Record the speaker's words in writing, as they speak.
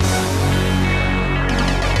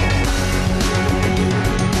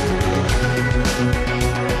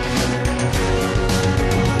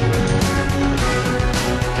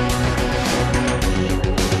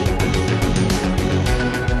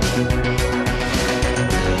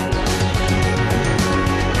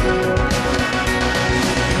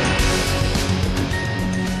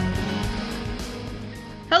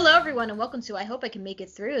welcome to I Hope I Can Make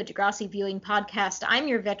It Through, a Degrassi viewing podcast. I'm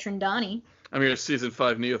your veteran, Donnie. I'm your season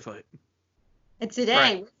 5 neophyte. And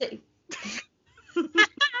today...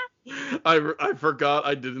 I forgot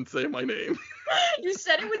I didn't say my name. You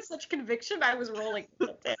said it with such conviction, I was rolling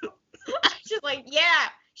it down. I was just like, yeah,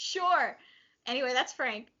 sure. Anyway, that's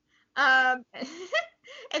Frank. And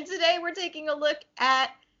today we're taking a look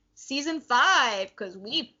at season 5, because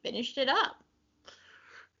we finished it up.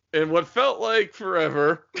 And what felt like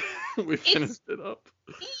forever, we finished it up.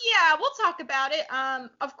 Yeah, we'll talk about it.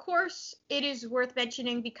 Of course, it is worth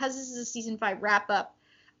mentioning, because this is a season 5 wrap-up,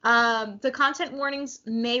 the content warnings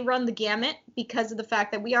may run the gamut because of the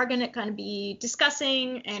fact that we are going to kind of be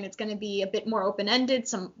discussing, and it's going to be a bit more open-ended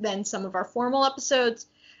than some of our formal episodes.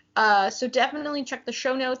 So definitely check the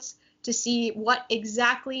show notes to see what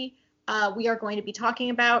exactly we are going to be talking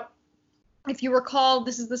about. If you recall,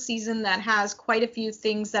 this is the season that has quite a few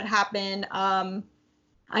things that happen.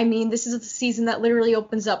 This is the season that literally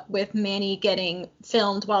opens up with Manny getting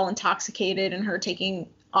filmed while intoxicated and her taking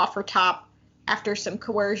off her top after some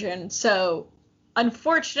coercion. So,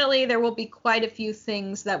 unfortunately, there will be quite a few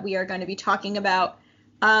things that we are going to be talking about.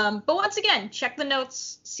 But once again, check the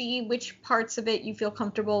notes, see which parts of it you feel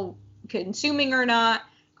comfortable consuming or not,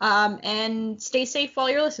 and stay safe while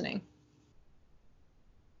you're listening.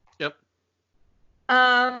 Yep.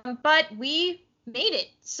 But we made it.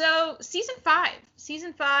 So season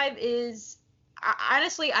 5 is,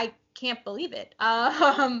 honestly, I can't believe it.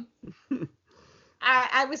 I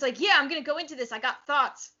was like, yeah, I'm going to go into this. I got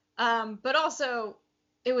thoughts. But also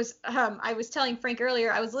it was, I was telling Frank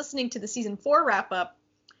earlier, I was listening to the season 4 wrap up,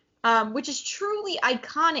 which is truly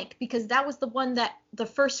iconic because that was the one that the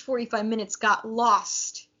first 45 minutes got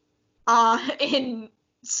lost, in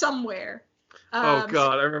somewhere. Oh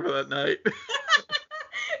God, I remember that night.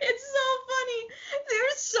 It's so funny.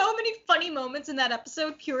 There's so many funny moments in that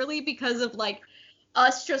episode purely because of, like,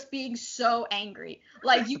 us just being so angry.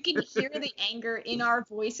 Like, you can hear the anger in our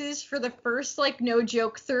voices for the first, like, no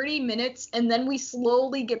joke, 30 minutes, and then we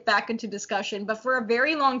slowly get back into discussion. But for a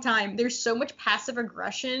very long time, there's so much passive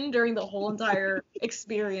aggression during the whole entire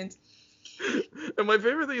experience. And my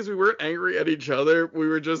favorite thing is we weren't angry at each other. We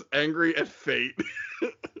were just angry at fate.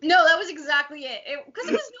 No, that was exactly it. Because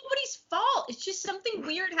it was nobody's fault. It's just something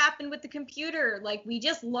weird happened with the computer. Like, we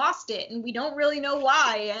just lost it, and we don't really know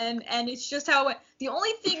why. And it's just how it, the only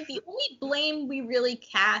blame we really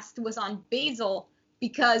cast was on Basil,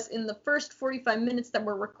 because in the first 45 minutes that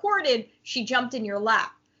were recorded, she jumped in your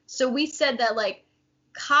lap. So we said that, like,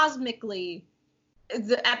 cosmically,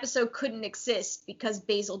 the episode couldn't exist because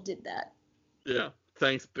Basil did that. Yeah,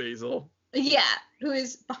 thanks, Basil. Yeah, who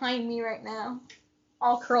is behind me right now,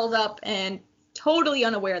 all curled up and totally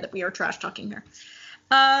unaware that we are trash talking her.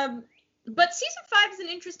 But season 5 is an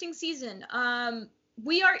interesting season.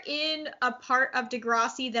 We are in a part of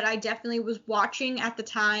Degrassi that I definitely was watching at the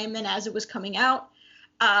time and as it was coming out.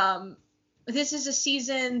 This is a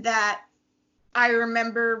season that I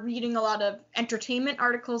remember reading a lot of entertainment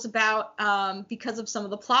articles about because of some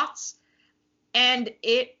of the plots. And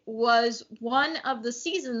it was one of the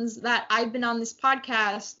seasons that I've been on this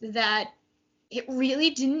podcast that it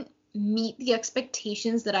really didn't meet the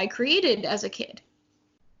expectations that I created as a kid.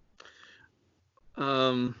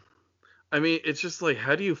 It's just like,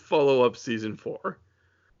 how do you follow up season 4?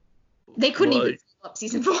 They couldn't even follow up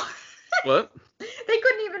season 4. What? They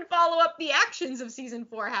couldn't even follow up the actions of season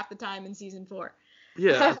 4 half the time in season 4.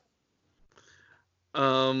 Yeah.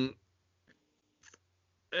 And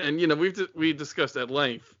we discussed at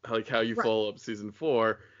length like how you follow up season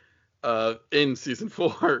 4 in season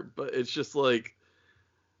 4, but it's just like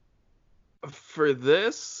for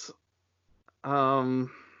this like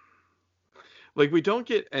we don't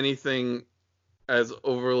get anything as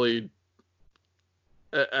overly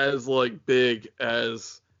as like big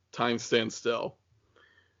as Time Stands Still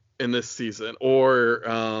in this season, or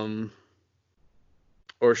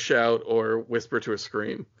Shout or Whisper to a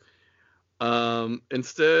Scream.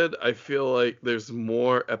 Instead, I feel like there's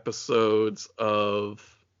more episodes of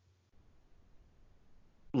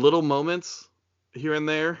little moments here and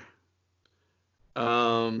there.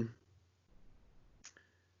 And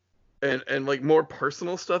like more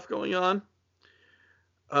personal stuff going on.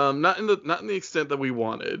 Not in the extent that we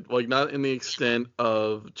wanted, like not in the extent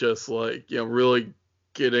of just like, really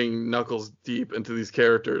getting knuckles deep into these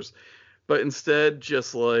characters, but instead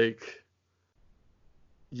just like,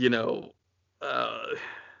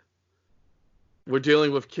 we're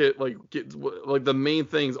dealing with kids, like the main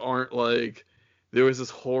things aren't like there was this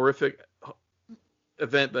horrific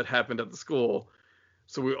event that happened at the school,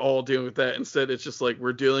 so we're all dealing with that. Instead, it's just like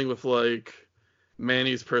we're dealing with like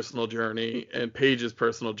Manny's personal journey and Paige's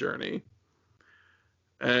personal journey,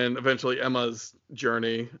 and eventually Emma's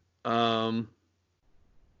journey.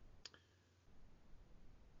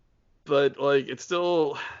 But like, it's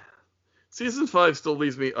still, season 5 still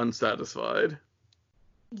leaves me unsatisfied.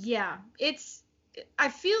 Yeah, I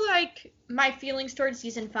feel like my feelings towards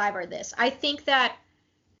season 5 are this. I think that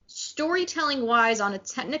storytelling wise, on a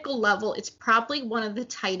technical level, it's probably one of the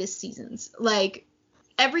tightest seasons. Like,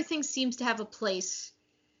 everything seems to have a place.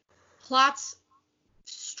 Plots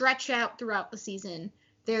stretch out throughout the season.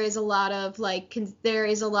 There is a lot of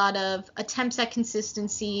attempts at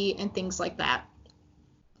consistency and things like that.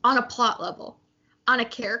 On a plot level. On a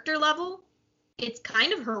character level, it's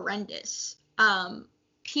kind of horrendous.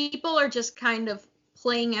 People are just kind of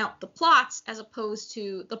playing out the plots as opposed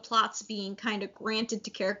to the plots being kind of granted to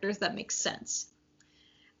characters that make sense.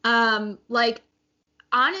 Like,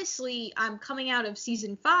 honestly, I'm coming out of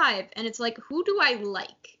season 5 and it's like, who do I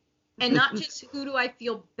like? And not just who do I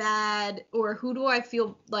feel bad or who do I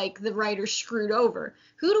feel like the writer screwed over.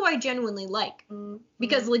 Who do I genuinely like? Mm-hmm.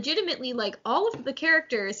 Because legitimately, like, all of the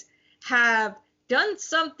characters have done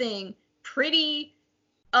something pretty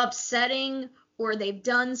upsetting, or they've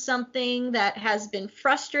done something that has been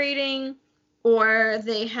frustrating, or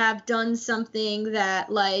they have done something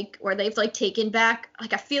that, like, or they've, like, taken back,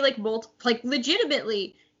 like, I feel like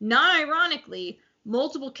legitimately, non-ironically,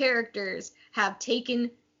 multiple characters have taken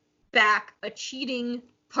back a cheating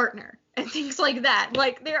partner and things like that.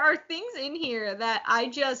 Like, there are things in here that I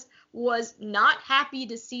just was not happy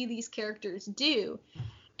to see these characters do.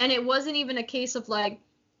 And it wasn't even a case of, like,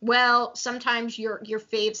 well, sometimes your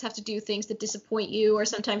faves have to do things that disappoint you, or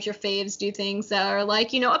sometimes your faves do things that are,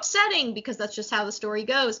 like, you know, upsetting because that's just how the story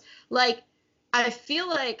goes. Like, I feel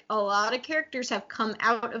like a lot of characters have come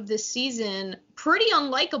out of this season pretty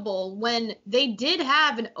unlikable when they did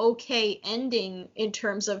have an okay ending in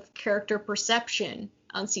terms of character perception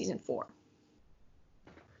on season 4.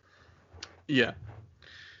 Yeah.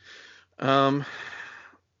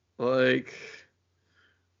 Like,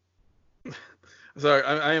 sorry,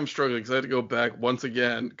 I am struggling because I had to go back once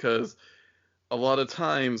again because a lot of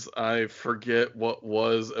times I forget what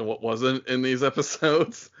was and what wasn't in these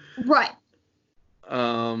episodes. Right.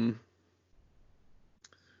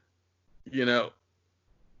 You know,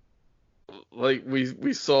 like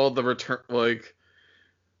we saw the return, like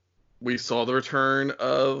we saw the return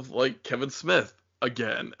of, like, Kevin Smith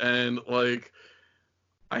again, and, like,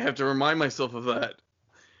 I have to remind myself of that.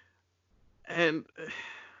 And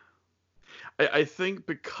I think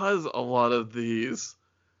because a lot of these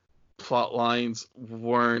plot lines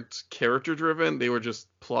weren't character driven, they were just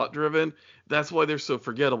plot driven, that's why they're so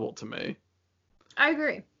forgettable to me. I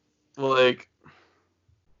agree. Like,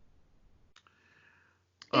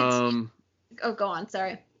 oh, go on,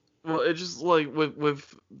 sorry. Well, it's just like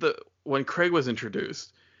with when Craig was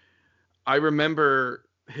introduced, I remember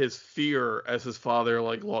his fear as his father,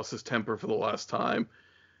 like, lost his temper for the last time,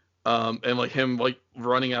 and, like, him, like,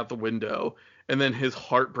 running out the window, and then his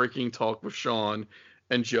heartbreaking talk with Sean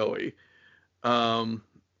and Joey. You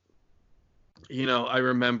know, I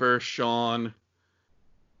remember Sean,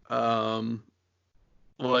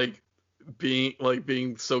 like,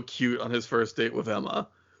 being so cute on his first date with Emma,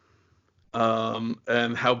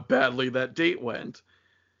 and how badly that date went.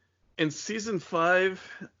 In season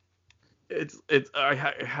 5, I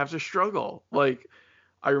have to struggle. Like,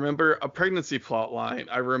 I remember a pregnancy plot line.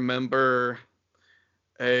 I remember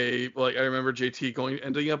JT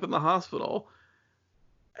ending up in the hospital.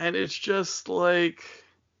 And it's just like,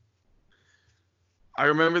 I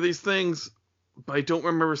remember these things, but I don't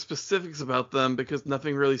remember specifics about them because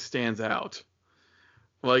nothing really stands out.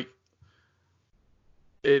 Like,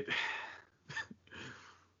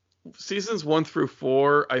 seasons 1 through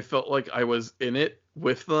 4, I felt like I was in it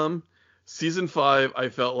with them. Season 5, I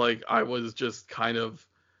felt like I was just kind of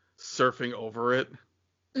surfing over it.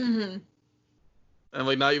 Mm-hmm. And,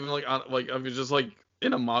 like, not even, like, I was just, like,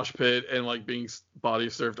 in a mosh pit and, like, being body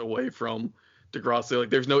surfed away from Degrassi. Like,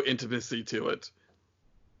 there's no intimacy to it.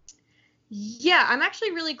 Yeah, I'm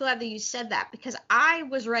actually really glad that you said that, because I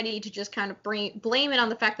was ready to just kind of blame it on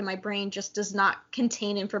the fact that my brain just does not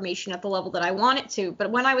contain information at the level that I want it to. But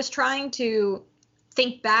when I was trying to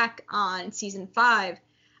think back on season 5,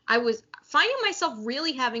 I was finding myself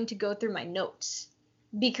really having to go through my notes,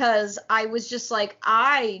 because I was just like,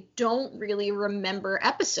 I don't really remember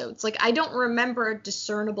episodes. Like, I don't remember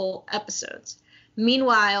discernible episodes.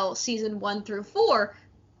 Meanwhile, season 1 through 4,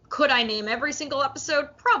 could I name every single episode?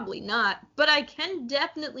 Probably not, but I can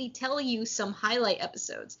definitely tell you some highlight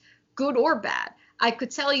episodes, good or bad. I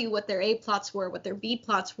could tell you what their A plots were, what their B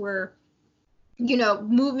plots were, you know,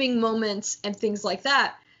 moving moments and things like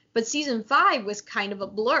that. But season 5 was kind of a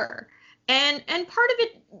blur. And part of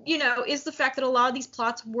it, is the fact that a lot of these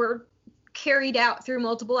plots were carried out through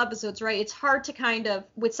multiple episodes, right? It's hard to kind of,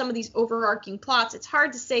 with some of these overarching plots, it's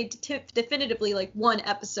hard to say definitively like one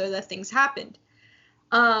episode that things happened.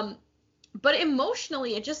 But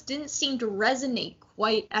emotionally, it just didn't seem to resonate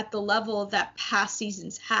quite at the level that past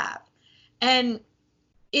seasons have. And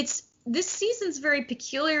this season's very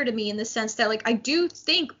peculiar to me in the sense that, like, I do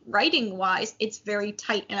think writing wise it's very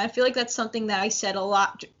tight, and I feel like that's something that I said a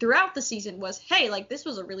lot throughout the season was, hey, like, this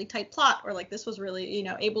was a really tight plot, or like this was really,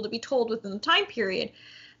 able to be told within the time period.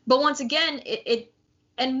 But once again, it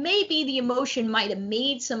and maybe the emotion might have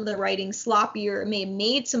made some of the writing sloppier, it may have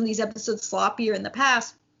made some of these episodes sloppier in the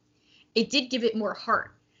past. It did give it more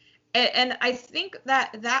heart. And I think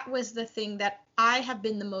that was the thing that I have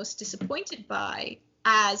been the most disappointed by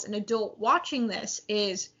as an adult watching this,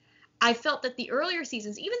 is I felt that the earlier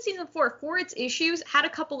seasons, even season 4, for its issues, had a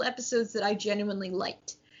couple episodes that I genuinely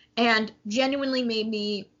liked and genuinely made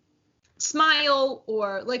me smile.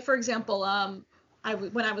 Or, like, for example,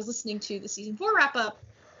 when I was listening to the season 4 wrap up,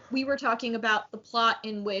 we were talking about the plot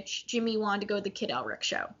in which Jimmy wanted to go to the Kid Elric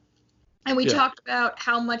show. And we talked about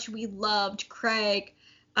how much we loved Craig,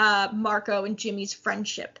 Marco, and Jimmy's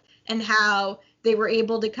friendship, and how they were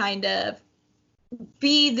able to kind of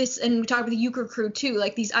be this, and we talked about the Euchre crew too,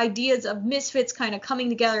 like these ideas of misfits kind of coming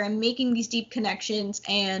together and making these deep connections,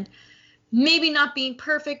 and maybe not being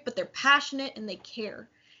perfect, but they're passionate and they care.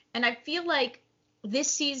 And I feel like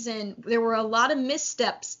this season there were a lot of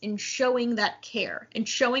missteps in showing that care and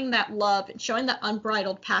showing that love and showing that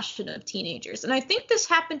unbridled passion of teenagers. And I think this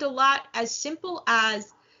happened a lot, as simple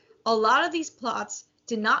as a lot of these plots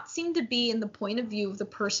did not seem to be in the point of view of the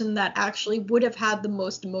person that actually would have had the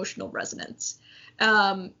most emotional resonance.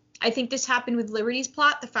 I think this happened with Liberty's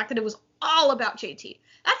plot, the fact that it was all about JT.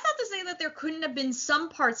 That's not to say that there couldn't have been some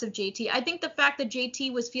parts of JT. I think the fact that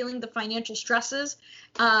JT was feeling the financial stresses,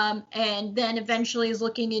 and then eventually is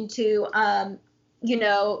looking into,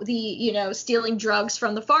 stealing drugs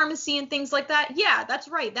from the pharmacy and things like that. Yeah, that's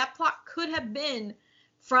right. That plot could have been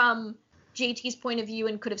from JT's point of view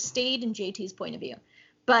and could have stayed in JT's point of view.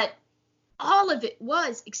 But all of it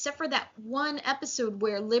was, except for that one episode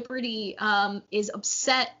where Liberty is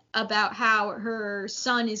upset about how her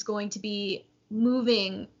son is going to be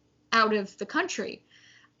moving out of the country.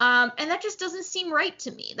 And that just doesn't seem right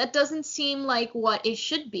to me. That doesn't seem like what it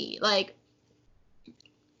should be. Like,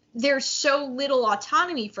 there's so little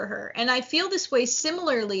autonomy for her. And I feel this way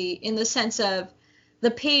similarly in the sense of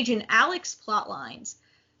the Paige and Alex plot lines.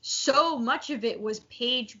 So much of it was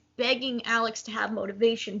Paige begging Alex to have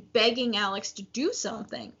motivation, begging Alex to do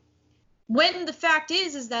something. When the fact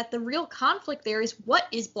is that the real conflict there is what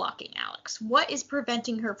is blocking Alex? What is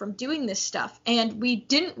preventing her from doing this stuff? And we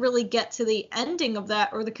didn't really get to the ending of that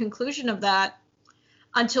or the conclusion of that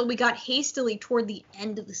until we got hastily toward the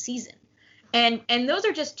end of the season. And those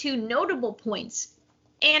are just two notable points.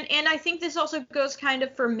 And I think this also goes kind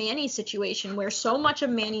of for Manny's situation, where so much of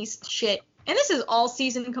Manny's shit, and this is all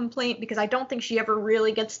season complaint because I don't think she ever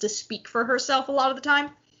really gets to speak for herself a lot of the time,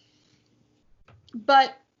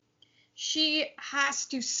 but she has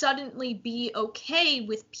to suddenly be okay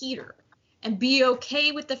with Peter and be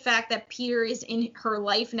okay with the fact that Peter is in her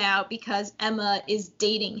life now because Emma is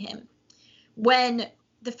dating him. When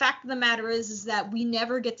the fact of the matter is that we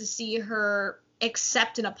never get to see her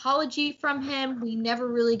accept an apology from him. We never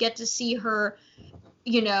really get to see her,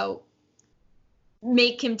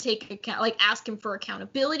 make him take account, like ask him for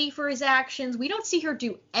accountability for his actions. We don't see her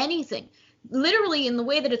do anything. Literally, in the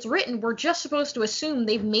way that it's written, we're just supposed to assume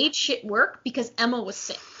they've made shit work because Emma was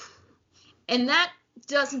sick. And that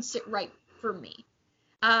doesn't sit right for me.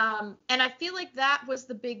 And I feel like that was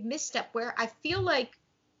the big misstep, where I feel like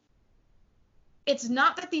it's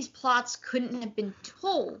not that these plots couldn't have been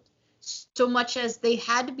told so much as they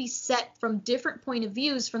had to be set from different point of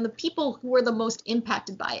views from the people who were the most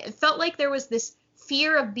impacted by it. It felt like there was this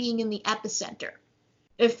fear of being in the epicenter.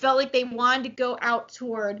 It felt like they wanted to go out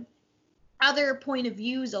toward other point of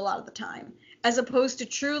views a lot of the time, as opposed to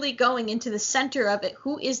truly going into the center of it.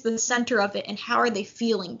 Who is the center of it and how are they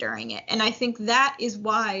feeling during it? And I think that is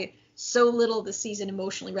why so little of the season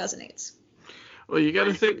emotionally resonates. Well, you got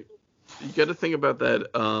to think about that.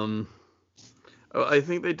 I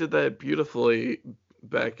think they did that beautifully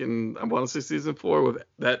back in, I want to say season 4, with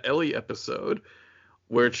that Ellie episode,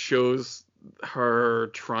 where it shows her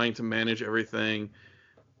trying to manage everything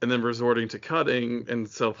and then resorting to cutting and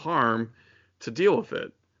self-harm to deal with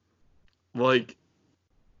it. Like,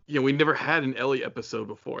 we never had an Ellie episode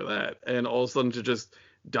before that, and all of a sudden to just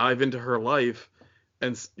dive into her life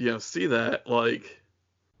and, see that, like,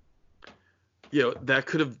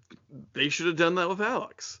 that they should have done that with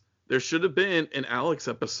Alex. there should have been an Alex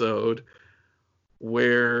episode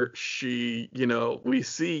where she, we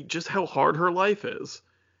see just how hard her life is.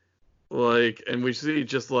 Like, and we see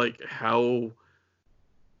just like how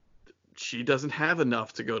she doesn't have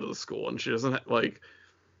enough to go to the school, and she doesn't like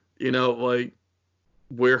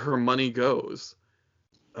where her money goes.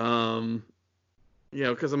 Because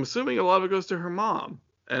I'm assuming a lot of it goes to her mom,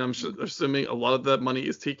 and I'm assuming a lot of that money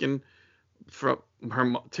is taken from her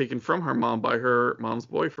mom by her mom's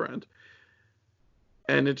boyfriend.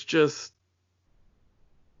 And it's just,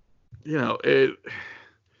 it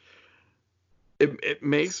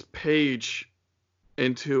makes Paige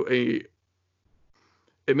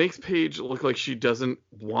look like she doesn't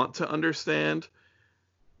want to understand,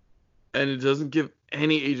 and it doesn't give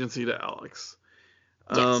any agency to Alex.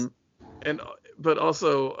 Yes. But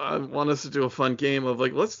also, I want us to do a fun game of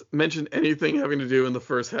like, let's mention anything having to do in the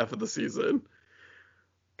first half of the season.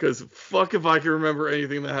 Because fuck if I can remember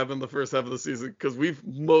anything that happened in the first half of the season, because we've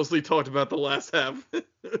mostly talked about the last half.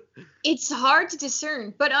 It's hard to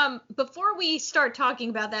discern. But before we start talking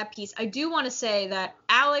about that piece, I do want to say that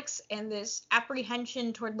Alex and this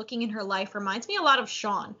apprehension toward looking in her life reminds me a lot of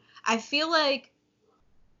Sean. I feel like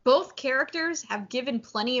both characters have given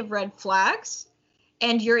plenty of red flags,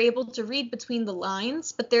 and you're able to read between the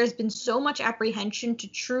lines, but there's been so much apprehension to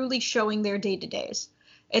truly showing their day-to-days.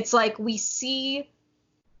 It's like we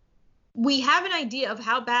have an idea of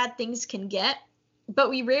how bad things can get, but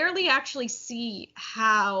we rarely actually see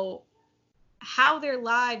how their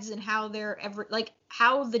lives and how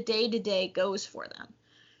how the day-to-day goes for them.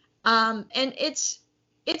 And it's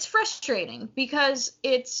frustrating because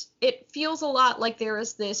it feels a lot like there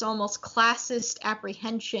is this almost classist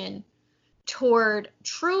apprehension toward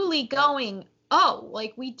truly going, oh,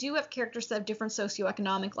 like we do have characters that have different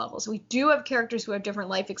socioeconomic levels. We do have characters who have different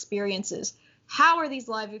life experiences. How are these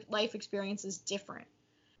life experiences different?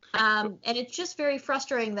 And it's just very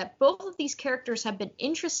frustrating that both of these characters have been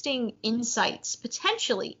interesting insights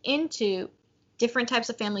potentially into different types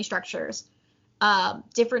of family structures,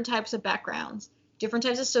 different types of backgrounds, different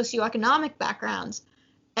types of socioeconomic backgrounds,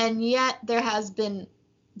 and yet there has been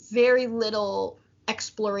very little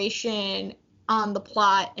exploration on the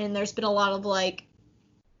plot, and there's been a lot of like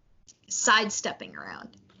sidestepping around.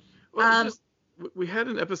 We had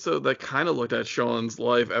an episode that kind of looked at Sean's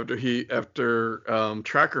life after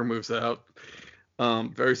Tracker moves out.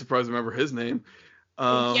 Very surprised to remember his name.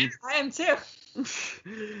 Yeah, I am too.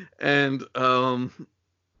 And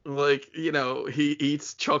he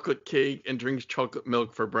eats chocolate cake and drinks chocolate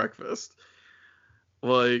milk for breakfast.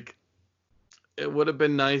 Like, it would have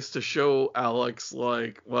been nice to show Alex,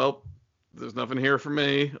 like, well, there's nothing here for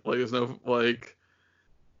me. Like, there's no, like,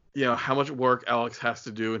 how much work Alex has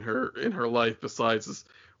to do in her life besides just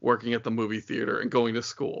working at the movie theater and going to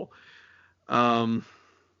school. It's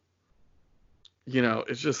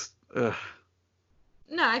just,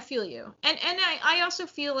 No, I feel you. And I also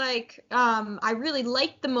feel like I really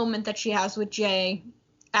like the moment that she has with Jay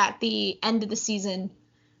at the end of the season,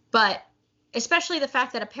 but especially the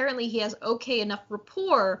fact that apparently he has okay enough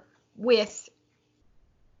rapport with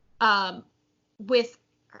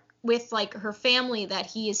like her family that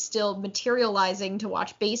he is still materializing to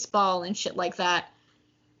watch baseball and shit like that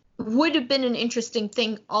would have been an interesting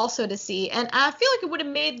thing also to see. And I feel like it would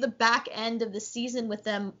have made the back end of the season with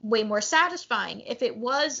them way more satisfying if it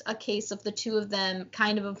was a case of the two of them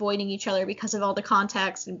kind of avoiding each other because of all the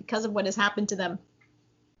context and because of what has happened to them,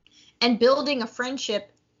 and building a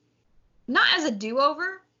friendship not as a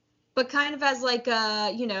do-over, but kind of as like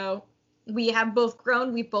we have both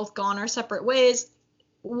grown, we've both gone our separate ways.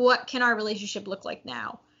 What can our relationship look like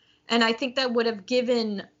now? And I think that would have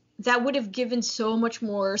given so much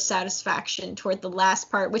more satisfaction toward the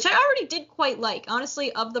last part, which I already did quite like.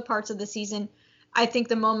 Honestly, of the parts of the season, I think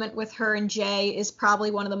the moment with her and Jay is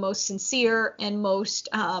probably one of the most sincere and most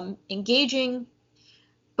engaging.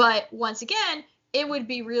 But once again, it would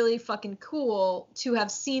be really fucking cool to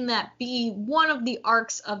have seen that be one of the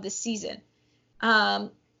arcs of the season.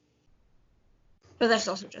 But that's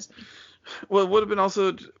also just me. Well, it would have been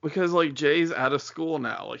also because, like, Jay's out of school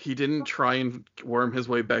now. Like, he didn't try and worm his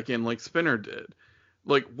way back in like Spinner did.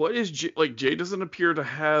 Like, what is Jay? Like, Jay doesn't appear to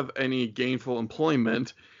have any gainful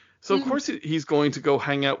employment. So, of course, he's going to go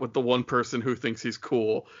hang out with the one person who thinks he's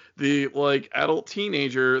cool. The, like, adult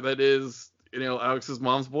teenager that is, Alex's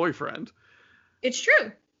mom's boyfriend. It's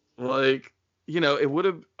true. Like, it would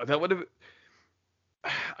have... That would have...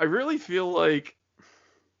 I really feel like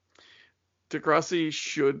Degrassi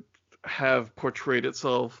should have portrayed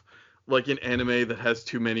itself like an anime that has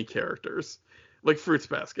too many characters, like Fruits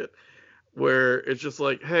Basket, where it's just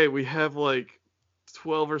like, hey, we have like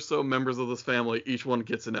 12 or so members of this family, each one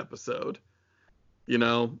gets an episode. You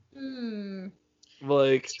know? Would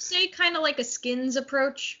Like, you say kind of like a Skins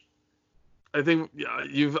approach? I think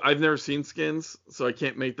I've never seen Skins, so I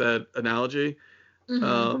can't make that analogy.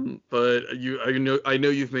 But I know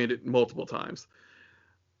you've made it multiple times.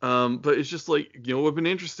 But it's just like, it would have been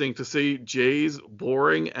interesting to see Jay's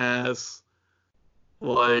boring ass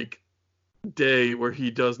like day where he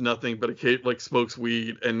does nothing but like smokes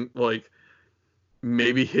weed and like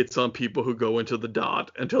maybe hits on people who go into the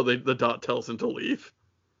dot until the dot tells him to leave.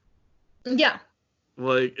 Yeah.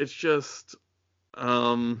 Like, it's just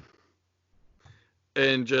and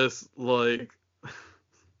just like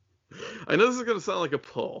I know this is gonna sound like a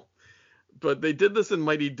pull, but they did this in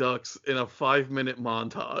Mighty Ducks in a 5-minute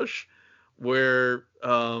montage where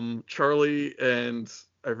Charlie and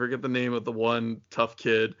I forget the name of the one tough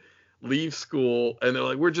kid leave school and they're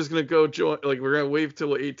like, we're just gonna go join, like we're gonna wait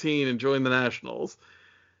till 18 and join the Nationals,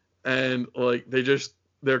 and like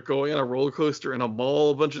they're going on a roller coaster in a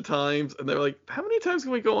mall a bunch of times, and they're like, how many times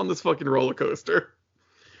can we go on this fucking roller coaster?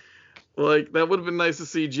 Like, that would have been nice to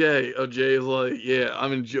see Jay. Oh, Jay is like, yeah,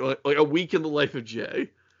 I'm enjoying, like, a week in the life of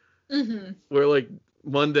Jay. Where, like,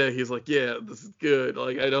 Monday, he's like, yeah, this is good.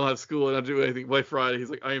 Like, I don't have school, I don't do anything. By Friday,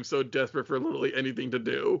 he's like, I am so desperate for literally anything to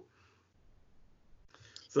do.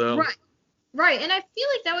 So. Right. And I feel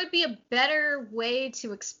like that would be a better way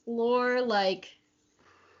to explore, like,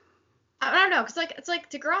 I don't know, because like it's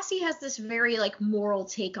like Degrassi has this very like moral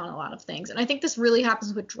take on a lot of things, and I think this really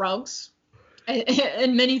happens with drugs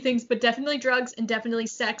and many things, but definitely drugs and definitely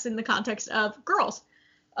sex in the context of girls.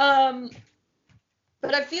 But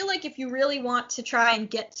I feel like if you really want to try and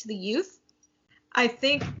get to the youth, I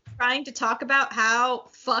think trying to talk about how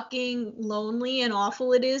fucking lonely and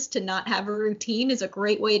awful it is to not have a routine is a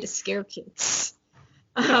great way to scare kids.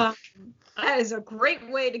 That is a great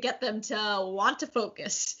way to get them to want to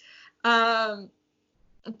focus. But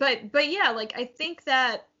yeah, like I think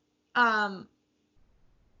that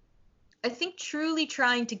I think truly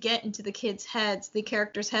trying to get into the kids' heads, the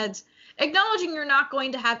characters' heads, acknowledging you're not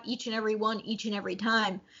going to have each and every one each and every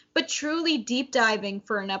time, but truly deep diving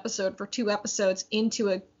for an episode, for 2 episodes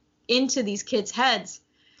into these kids' heads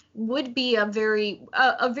would be a very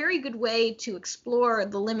good way to explore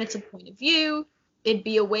the limits of point of view. It'd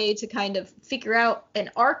be a way to kind of figure out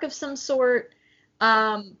an arc of some sort.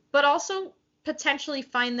 But also potentially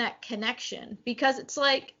find that connection, because it's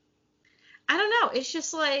like, I don't know, it's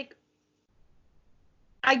just like,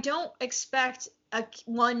 I don't expect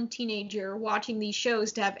one teenager watching these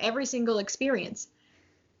shows to have every single experience.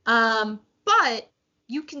 But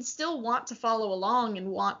you can still want to follow along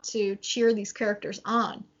and want to cheer these characters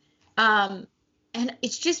on. And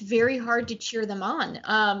it's just very hard to cheer them on.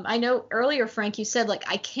 I know earlier, Frank, you said, like,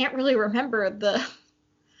 I can't really remember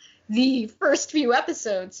the first few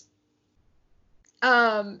episodes.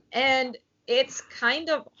 And it's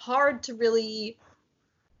kind of hard to really,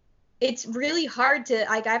 it's really hard to,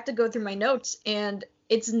 like, I have to go through my notes, and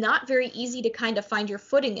it's not very easy to kind of find your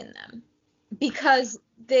footing in them, because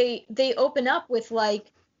they open up with,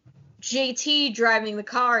 like, JT driving the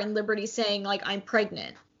car and Liberty saying, like, I'm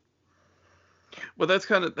pregnant. Well,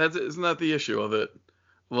 isn't that the issue of it?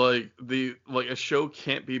 Like, a show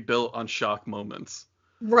can't be built on shock moments.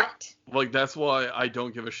 Right. Like, that's why I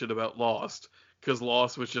don't give a shit about Lost, because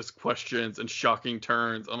Lost was just questions and shocking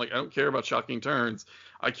turns. I'm like, I don't care about shocking turns.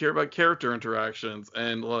 I care about character interactions,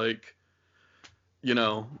 and, like, you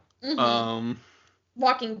know,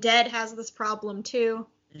 Walking Dead has this problem too.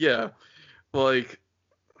 Yeah, like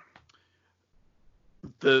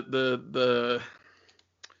the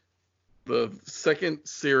second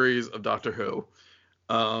series of Doctor Who,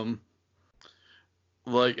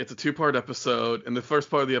 like, it's a 2-part episode. In the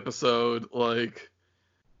first part of the episode, like,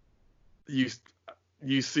 you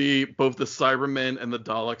see both the Cybermen and the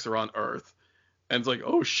Daleks are on Earth, and it's like,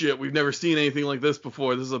 oh shit, we've never seen anything like this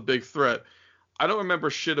before. This is a big threat. I don't remember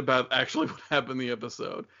shit about actually what happened in the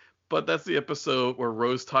episode, but that's the episode where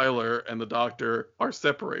Rose Tyler and the Doctor are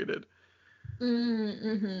separated.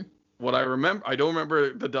 What I remember, I don't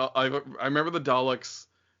remember I remember the Daleks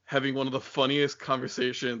having one of the funniest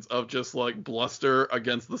conversations of just, like, bluster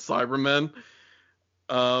against the Cybermen.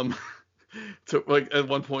 To, like, at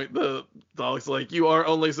one point the Daleks like, you are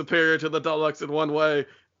only superior to the Daleks in one way.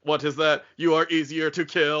 What is that? You are easier to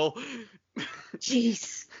kill.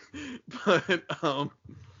 Jeez. But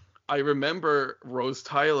I remember Rose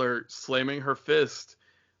Tyler slamming her fist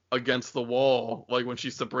against the wall, like, when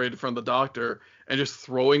she's separated from the Doctor, and just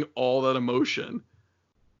throwing all that emotion.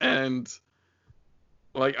 And,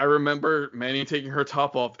 like, I remember Manny taking her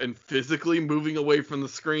top off and physically moving away from the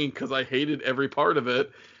screen because I hated every part of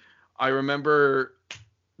it. I remember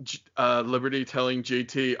Liberty telling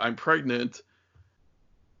JT, I'm pregnant.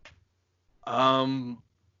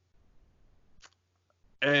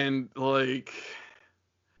 And like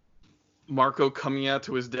Marco coming out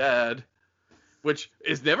to his dad, which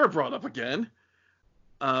is never brought up again.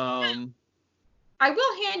 I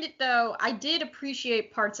will hand it though. I did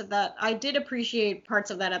appreciate parts of that.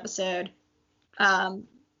 Episode. But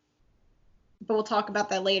we'll talk about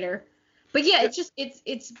that later. But yeah, it's just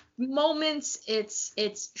it's moments,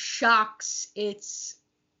 it's shocks, it's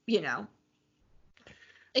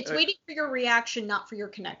it's waiting for your reaction, not for your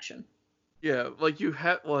connection. Yeah, like you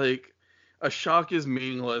had like a shock is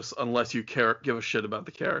meaningless unless you give a shit about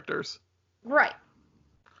the characters. Right.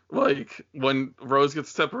 Like when Rose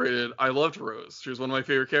gets separated, I loved Rose. She was one of my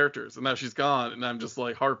favorite characters, and now she's gone, and I'm just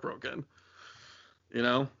like heartbroken.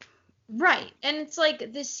 Right. And it's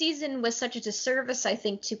like this season was such a disservice, I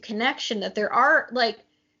think, to connection that there are like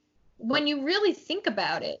when you really think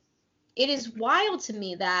about it, it is wild to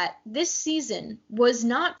me that this season was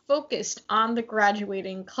not focused on the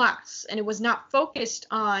graduating class, and it was not focused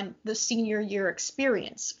on the senior year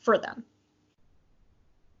experience for them.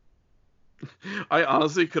 I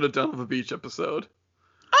honestly could have done with a beach episode.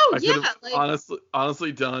 Oh, I yeah. could have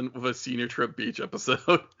honestly done with a senior trip beach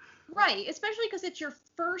episode. Right, especially because it's your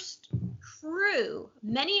first crew,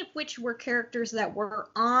 many of which were characters that were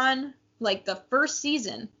on like the first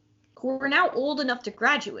season, who are now old enough to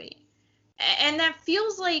graduate. And that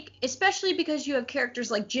feels like, especially because you have characters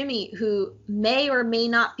like Jimmy who may or may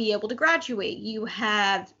not be able to graduate. You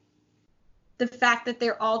have the fact that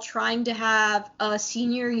they're all trying to have a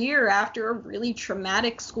senior year after a really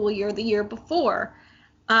traumatic school year the year before.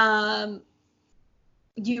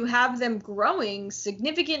 You have them growing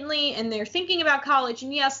significantly, and they're thinking about college.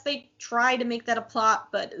 And yes, they try to make that a plot,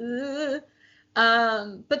 but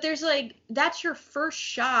there's like, that's your first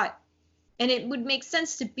shot, and it would make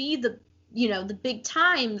sense to be the big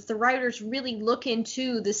times. The writers really look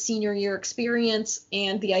into the senior year experience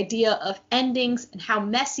and the idea of endings and how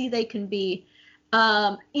messy they can be,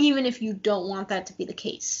 even if you don't want that to be the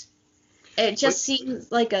case. It just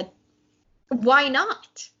seems like why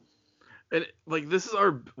not? And like this is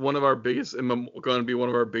going to be one of our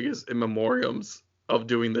biggest in memoriams of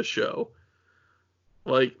doing this show.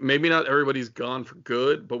 Like maybe not everybody's gone for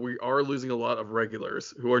good, but we are losing a lot of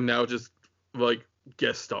regulars who are now just like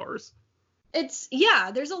guest stars.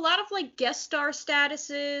 There's a lot of like guest star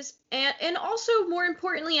statuses, and also more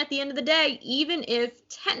importantly, at the end of the day, even if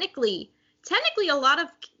technically a lot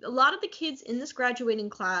of the kids in this graduating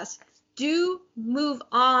class do move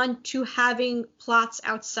on to having plots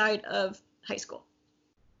outside of high school.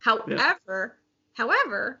 However,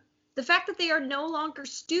 the fact that they are no longer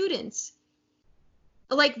students,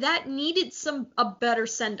 like that needed a better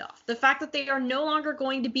send-off. The fact that they are no longer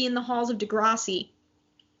going to be in the halls of Degrassi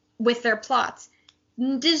with their plots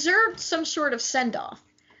deserved some sort of send-off,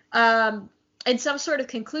 and some sort of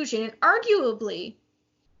conclusion. And arguably,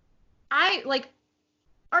 not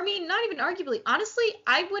even arguably, honestly,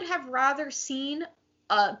 I would have rather seen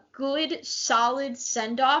a good, solid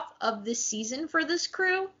send-off of this season for this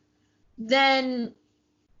crew than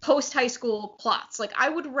post-high school plots. Like, I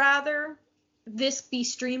would rather this be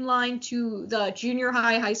streamlined to the junior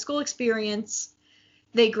high school experience.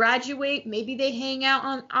 They graduate, maybe they hang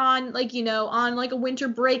out on a winter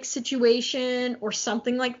break situation or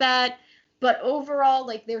something like that. But overall,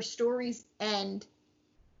 like, their stories end.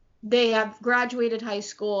 They have graduated high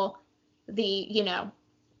school, and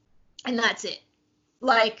that's it.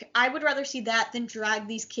 Like, I would rather see that than drag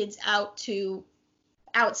these kids out to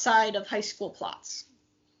outside of high school plots.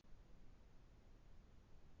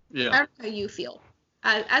 Yeah. I don't know how you feel.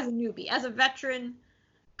 As a newbie. As a veteran,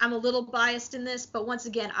 I'm a little biased in this, but once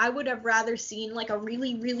again, I would have rather seen like a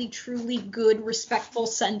really, really, truly good, respectful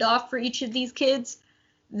send-off for each of these kids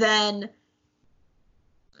than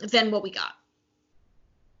what we got.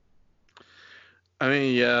 I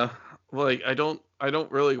mean, yeah, like I don't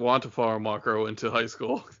really want to follow Marco into high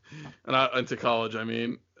school and into college. I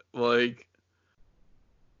mean, like,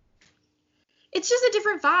 it's just a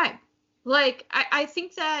different vibe. Like, I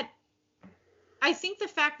think the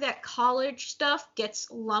fact that college stuff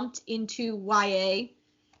gets lumped into YA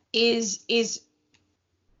is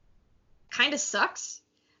kind of sucks.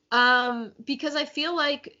 Because I feel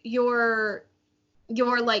like your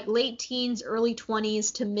like late teens, early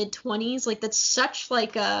 20s to mid 20s, like that's such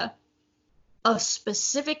like a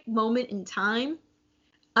specific moment in time.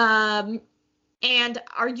 And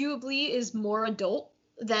arguably is more adult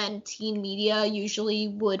than teen media usually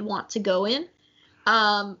would want to go in.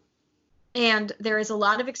 And there is a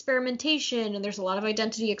lot of experimentation and there's a lot of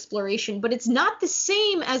identity exploration, but it's not the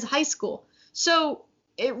same as high school. So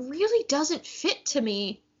it really doesn't fit to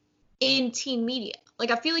me in teen media.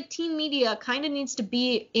 Like, I feel like teen media kind of needs to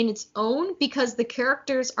be in its own, because the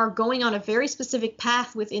characters are going on a very specific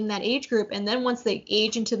path within that age group, and then once they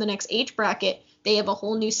age into the next age bracket, they have a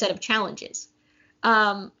whole new set of challenges.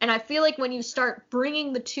 And I feel like when you start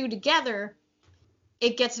bringing the two together,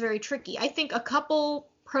 it gets very tricky. I think a couple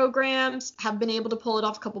programs have been able to pull it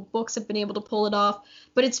off, a couple books have been able to pull it off,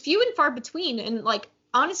 but it's few and far between. And like,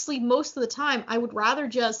 honestly, most of the time, I would rather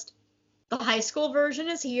just the high school version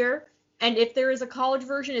is here, and if there is a college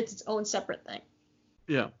version, it's its own separate thing.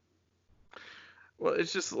 Yeah. Well,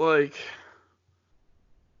 it's just like,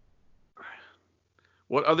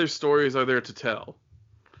 what other stories are there to tell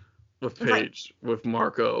with Paige, with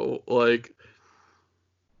Marco? Like,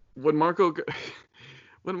 when Marco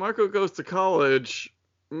goes to college,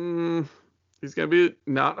 he's gonna be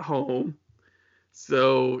not home.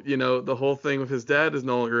 So, the whole thing with his dad is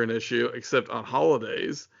no longer an issue, except on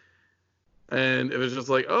holidays. And it was just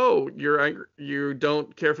like, oh, you're angry, you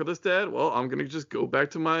don't care for this, Dad? Well, I'm gonna just go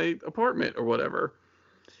back to my apartment or whatever.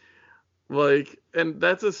 Like, and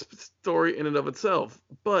that's a story in and of itself.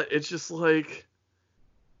 But it's just like,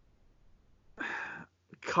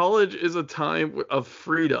 college is a time of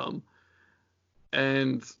freedom.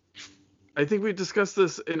 And I think we discussed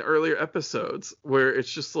this in earlier episodes, where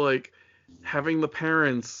it's just like having the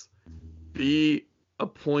parents be a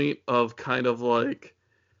point of kind of like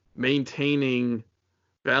maintaining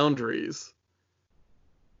boundaries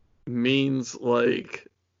means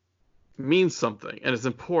something, and it's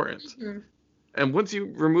important. Mm-hmm. And once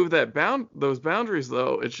you remove those boundaries,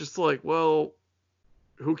 though, it's just like, well,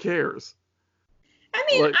 who cares? I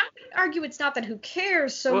mean, I would argue it's not that who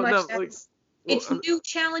cares so much. It's new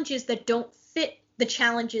challenges that don't fit the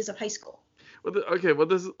challenges of high school. Well,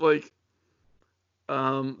 this is like,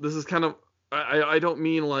 this is kind of, I don't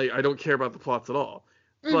mean like I don't care about the plots at all.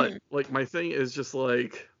 Mm-hmm. But like, my thing is just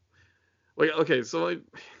like okay, so like,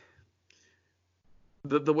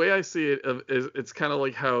 the way I see it is it's kind of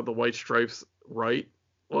like how the White Stripes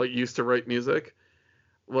used to write music.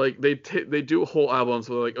 Like, they do whole albums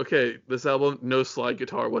with like, okay, this album, no slide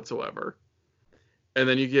guitar whatsoever. And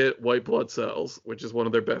then you get White Blood Cells, which is one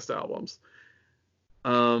of their best albums.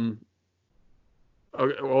 Or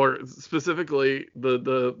specifically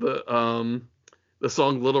the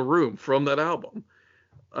song Little Room from that album.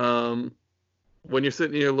 When you're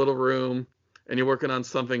sitting in your little room and you're working on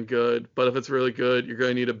something good, but if it's really good, you're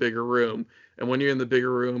going to need a bigger room. And when you're in the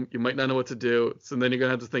bigger room, you might not know what to do. So then you're going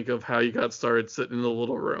to have to think of how you got started sitting in the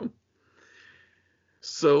little room.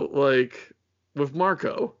 So, like, with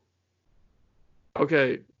Marco,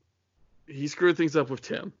 okay, he screwed things up with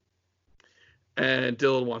Tim, and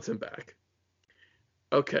Dylan wants him back.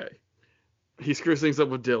 Okay, he screws things up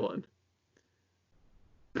with Dylan.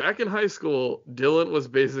 Back in high school, Dylan was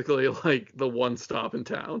basically like the one stop in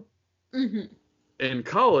town. Mm-hmm. In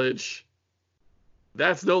college,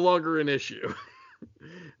 that's no longer an issue.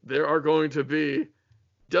 There are going to be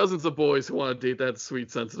dozens of boys who want to date that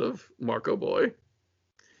sweet, sensitive Marco boy.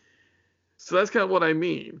 So that's kind of what I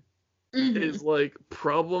mean. Mm-hmm. Is like,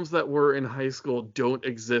 problems that were in high school don't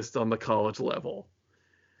exist on the college level.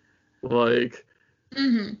 Like,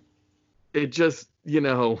 mm-hmm. It just,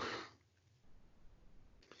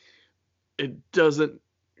 it doesn't,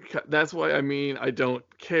 that's why I mean I don't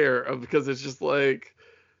care, because it's just like,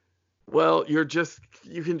 well, you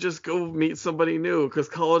can just go meet somebody new, because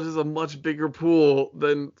college is a much bigger pool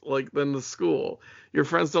than the school. Your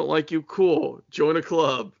friends don't like you, cool, join a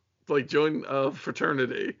club, like join a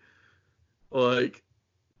fraternity. Like,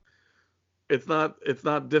 it's not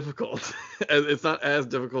difficult. It's not as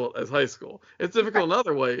difficult as high school. It's difficult in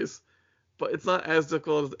other ways, but it's not as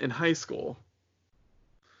difficult as in high school.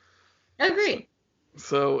 Agreed.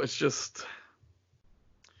 So it's just,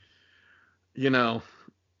 Well,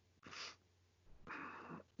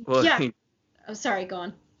 yeah. I'm sorry, go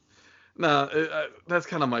on. No, that's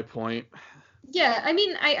kind of my point. Yeah, I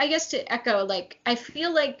mean, I guess to echo, like, I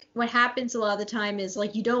feel like what happens a lot of the time is,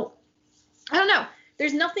 like, I don't know.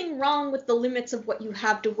 There's nothing wrong with the limits of what you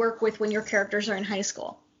have to work with when your characters are in high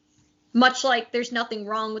school. Much like there's nothing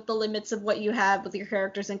wrong with the limits of what you have with your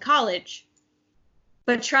characters in college.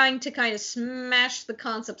 But trying to kind of smash the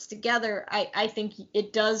concepts together, I think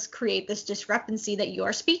it does create this discrepancy that you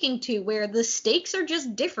are speaking to, where the stakes are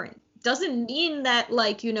just different. Doesn't mean that,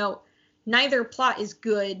 like, neither plot is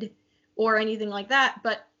good or anything like that,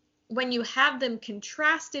 but when you have them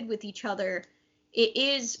contrasted with each other, it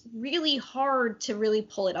is really hard to really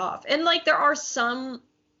pull it off. And, like, there are some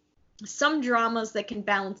dramas that can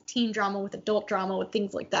balance teen drama with adult drama with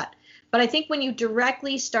things like that. But I think when you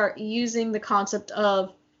directly start using the concept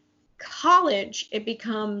of college, it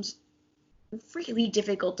becomes really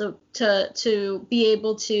difficult to be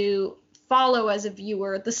able to follow as a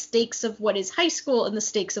viewer the stakes of what is high school and the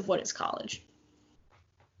stakes of what is college.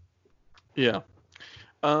 Yeah.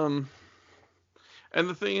 And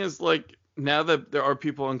the thing is, like, now that there are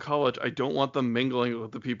people in college, I don't want them mingling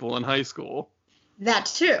with the people in high school. That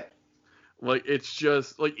too. Like, it's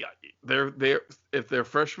just like, yeah, they're if they're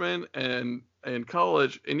freshmen and in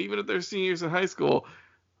college, and even if they're seniors in high school,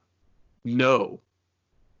 no.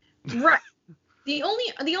 Right. The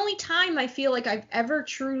only time I feel like I've ever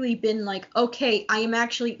truly been like, okay, I am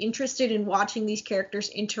actually interested in watching these characters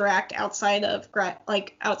interact outside of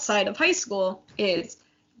high school is,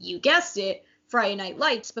 you guessed it, Friday Night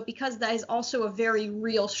Lights. But because that is also a very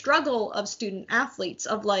real struggle of student athletes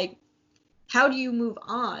of like, how do you move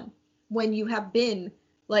on when you have been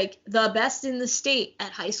like the best in the state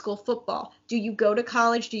at high school football? Do you go to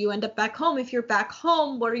college? Do you end up back home? If you're back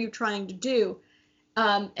home, what are you trying to do?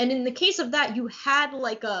 And in the case of that, you had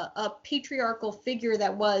like a patriarchal figure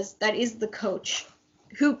that is the coach,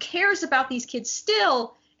 who cares about these kids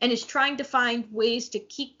still and is trying to find ways to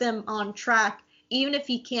keep them on track, even if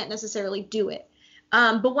he can't necessarily do it.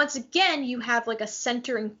 But once again, you have like a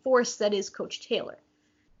centering force that is Coach Taylor.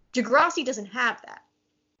 Degrassi doesn't have that.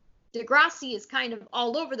 Degrassi is kind of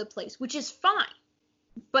all over the place, which is fine.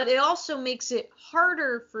 But it also makes it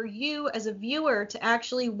harder for you as a viewer to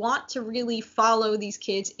actually want to really follow these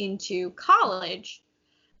kids into college,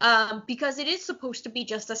 because it is supposed to be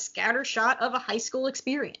just a scattershot of a high school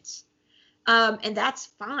experience. And that's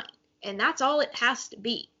fine. And that's all it has to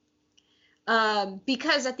be.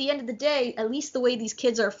 Because at the end of the day, at least the way these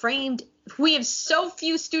kids are framed, we have so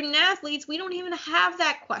few student athletes, we don't even have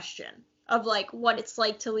that question of like what it's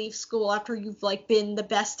like to leave school after you've like been the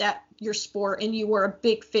best at your sport and you were a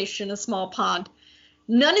big fish in a small pond.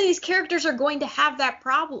 None of these characters are going to have that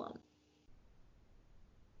problem.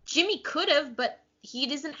 Jimmy could have, but he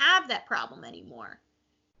doesn't have that problem anymore.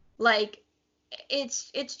 Like,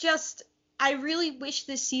 it's just, I really wish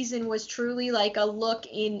this season was truly like a look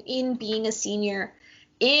in being a senior,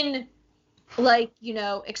 in like, you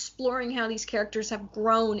know, exploring how these characters have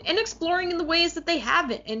grown and exploring in the ways that they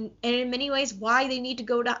haven't, and in many ways why they need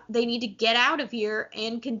to get out of here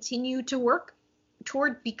and continue to work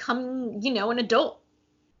toward becoming, you know, an adult.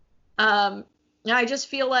 I just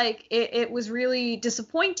feel like it was really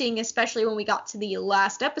disappointing, especially when we got to the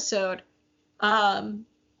last episode, in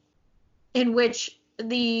which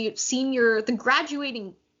the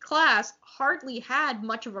graduating class hardly had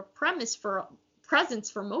much of a presence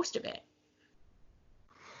for most of it.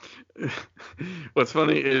 What's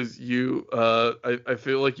funny is I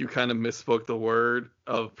feel like you kind of misspoke the word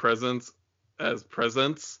of presents as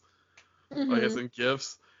presents, like as in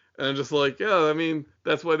gifts, and I'm just like, yeah, I mean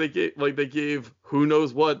that's why they gave who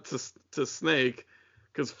knows what to Snake,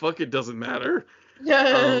 because fuck, it doesn't matter.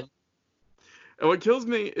 And what kills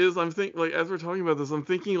me is I'm thinking, like, as we're talking about this, I'm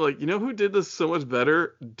thinking, like, you know who did this so much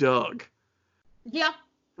better? Doug. Yeah.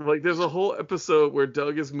 Like, there's a whole episode where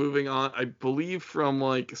Doug is moving on, I believe, from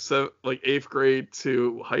like 8th grade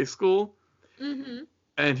to high school,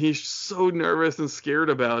 and he's so nervous and scared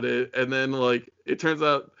about it. And then, like, it turns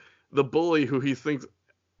out the bully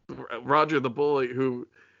Roger the bully, who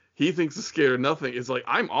he thinks is scared of nothing, is like,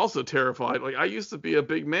 I'm also terrified. Like, I used to be a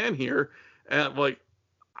big man here, and like,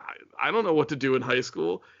 I don't know what to do in high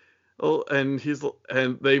school. Oh, and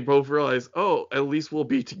they both realize, oh, at least we'll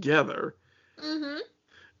be together.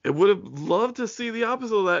 I would have loved to see the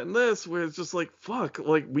opposite of that in this, where it's just like, fuck,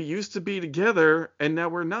 like, we used to be together and now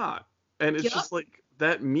we're not. And it's just like,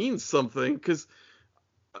 that means something, because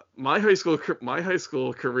my high school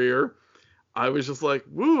career, I was just like,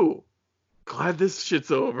 woo, glad this shit's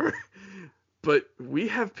over. But we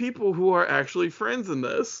have people who are actually friends in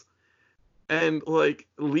this. And, like,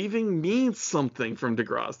 leaving means something from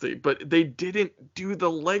Degrassi, but they didn't do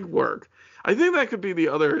the legwork. I think that could be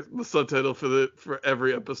the subtitle for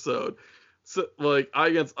every episode. So, like, Eye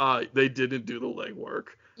Against Eye, they didn't do the legwork.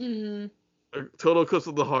 Total Eclipse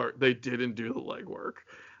of the Heart, they didn't do the legwork.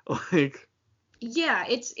 Like, yeah,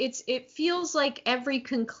 it feels like every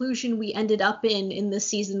conclusion we ended up in this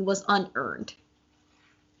season was unearned.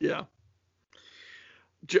 Yeah.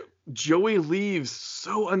 Joey leaves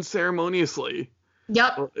so unceremoniously.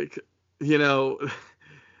 Yep. Like, you know,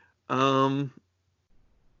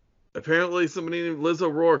 apparently somebody named Liz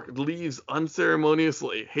O'Rourke leaves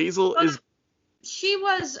unceremoniously. She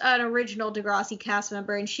was an original Degrassi cast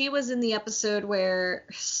member, and she was in the episode where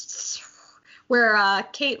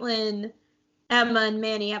Caitlin, Emma, and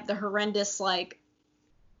Manny have the horrendous, like,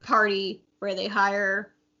 party where they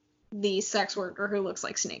hire the sex worker who looks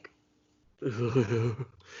like Snake.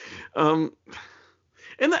 um,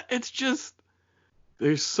 and that it's just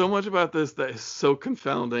there's so much about this that is so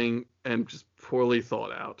confounding and just poorly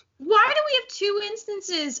thought out. Why do we have two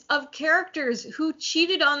instances of characters who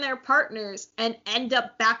cheated on their partners and end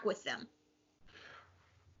up back with them?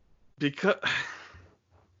 Because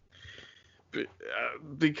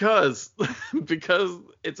because because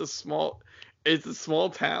it's a small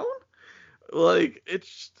town. Like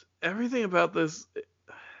it's everything about this.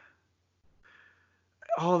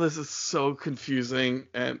 All this is so confusing,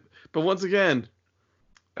 but once again,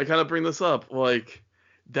 I kind of bring this up. Like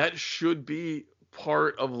that should be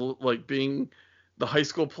part of like being the high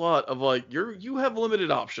school plot of like you have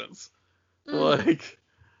limited options. Like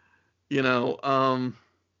you know uh,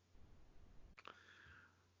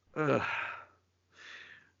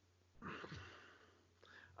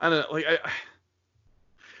 I don't know, like I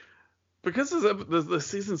because the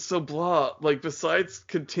season's so blah. Like besides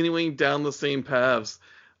continuing down the same paths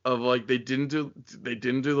of like they didn't do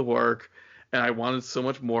the work, and I wanted so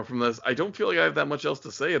much more from this. I don't feel like I have that much else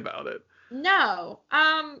to say about it. No.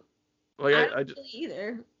 Like I don't really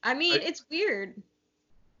either. I mean, it's weird.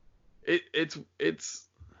 It's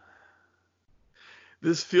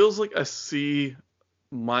this feels like a C-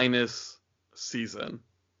 season.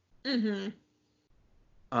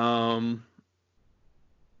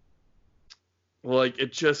 Like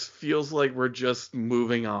it just feels like we're just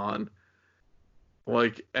moving on.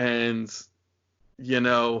 Like, and you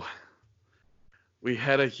know, we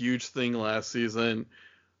had a huge thing last season.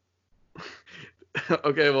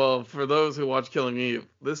 Okay, well, for those who watch Killing Eve,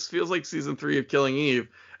 this feels like season 3 of Killing Eve,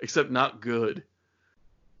 except not good.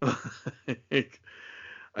 Like,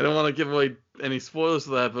 I don't want to give away any spoilers to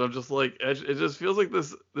that, but I'm just like, it just feels like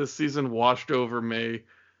this season washed over me.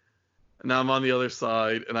 Now I'm on the other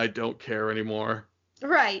side, and I don't care anymore.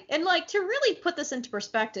 Right, and like to really put this into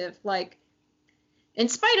perspective, like in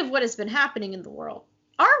spite of what has been happening in the world,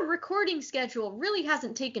 our recording schedule really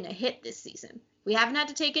hasn't taken a hit this season. We haven't had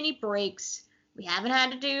to take any breaks. We haven't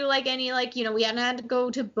had to do like any like, you know, we haven't had to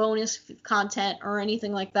go to bonus content or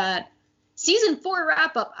anything like that. Season 4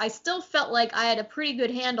 wrap up, I still felt like I had a pretty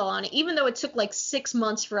good handle on it, even though it took like 6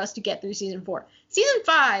 months for us to get through season 4. Season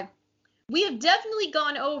 5, we have definitely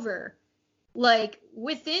gone over like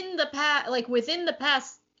within the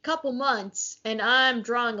past couple months, and I'm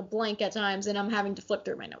drawing a blank at times and I'm having to flip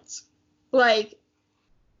through my notes. Like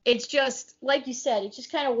it's just like you said, it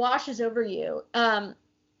just kind of washes over you.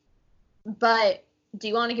 But do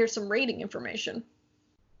you want to hear some rating information?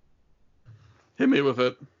 Hit me with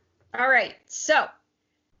it. All right. So,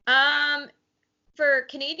 for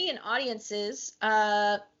Canadian audiences,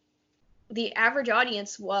 the average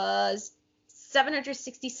audience was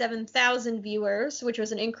 767,000 viewers, which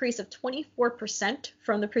was an increase of 24%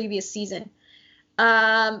 from the previous season.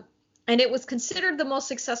 And it was considered the most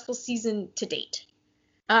successful season to date.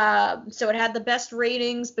 So it had the best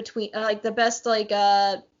ratings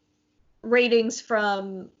ratings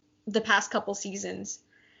from the past couple seasons.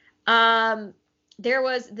 There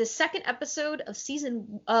was the second episode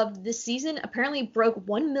of this season apparently broke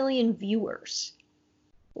 1 million viewers,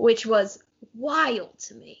 which was wild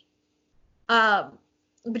to me. But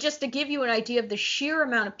just to give you an idea of the sheer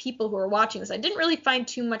amount of people who are watching this, I didn't really find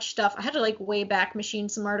too much stuff. I had to like way back machine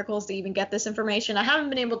some articles to even get this information. I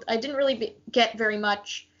didn't really get very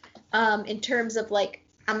much in terms of like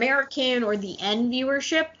American or the N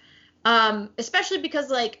viewership. Especially because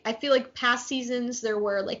like I feel like past seasons there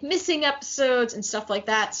were like missing episodes and stuff like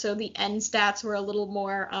that, so the N stats were a little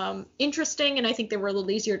more interesting, and I think they were a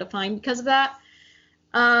little easier to find because of that.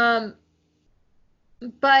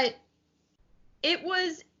 But it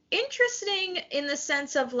was interesting in the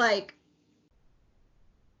sense of like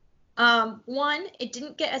one, it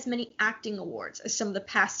didn't get as many acting awards as some of the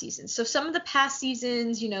past seasons. So some of the past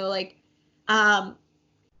seasons, you know, like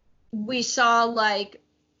we saw like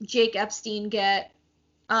Jake Epstein get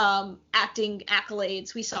acting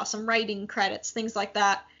accolades. We saw some writing credits, things like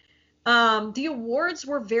that. The awards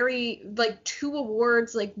were very, like, 2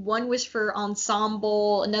 awards, like, one was for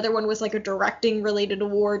ensemble, another one was, like, a directing-related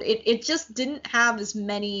award. It just didn't have as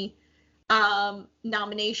many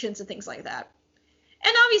nominations and things like that.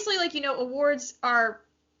 And obviously, like, you know, awards are,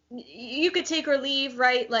 you could take or leave,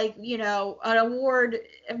 right? Like, you know, an award,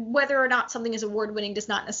 whether or not something is award-winning does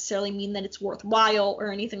not necessarily mean that it's worthwhile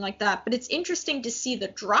or anything like that. But it's interesting to see the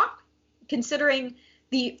drop, considering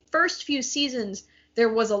the first few seasons there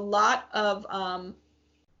was a lot of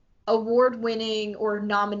award-winning or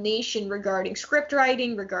nomination regarding script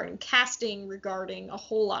writing, regarding casting, regarding a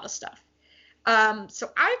whole lot of stuff. So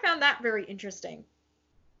I found that very interesting.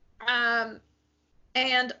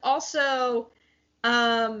 And also,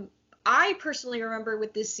 I personally remember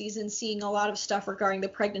with this season seeing a lot of stuff regarding the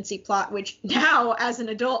pregnancy plot, which now as an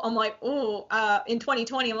adult I'm like, oh, in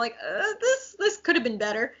 2020 I'm like, this could have been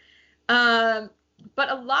better. But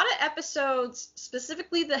a lot of episodes,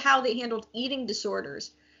 specifically how they handled eating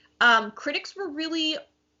disorders, critics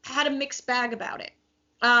had a mixed bag about it.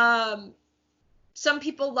 Some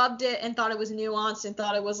people loved it and thought it was nuanced and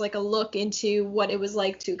thought it was like a look into what it was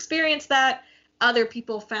like to experience that. Other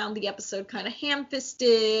people found the episode kind of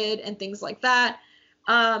ham-fisted and things like that.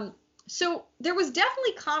 So there was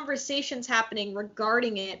definitely conversations happening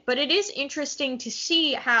regarding it, but it is interesting to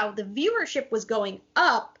see how the viewership was going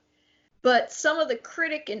up, but some of the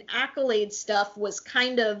critic and accolade stuff was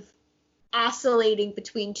kind of oscillating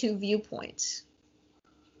between two viewpoints.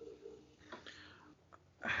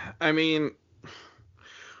 I mean,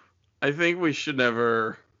 I think we should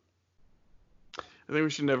never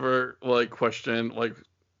like question like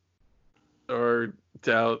or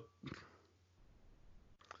doubt.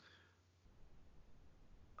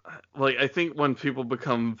 Like, I think when people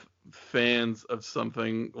become fans of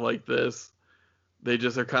something like this, they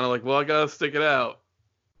just are kind of like, well, I gotta stick it out.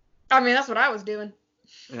 I mean, that's what I was doing.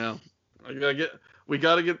 Yeah, we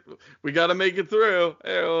gotta make it through.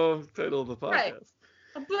 Hey, title of the podcast. Right.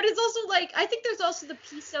 But it's also like, I think there's also the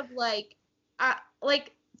piece of like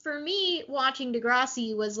for me, watching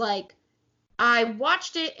Degrassi was like, I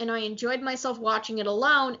watched it and I enjoyed myself watching it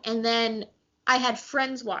alone, and then I had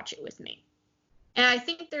friends watch it with me. And I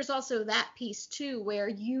think there's also that piece too, where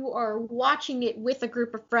you are watching it with a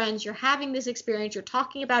group of friends, you're having this experience, you're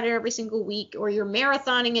talking about it every single week, or you're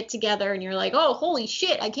marathoning it together and you're like, oh, holy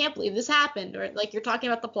shit, I can't believe this happened, or like you're talking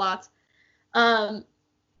about the plots. And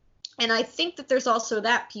I think that there's also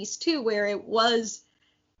that piece too, where it was,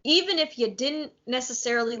 even if you didn't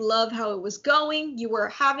necessarily love how it was going, you were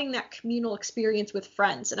having that communal experience with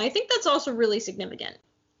friends. And I think that's also really significant.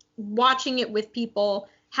 Watching it with people,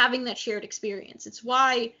 having that shared experience. It's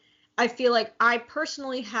why I feel like I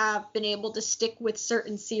personally have been able to stick with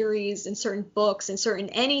certain series and certain books and certain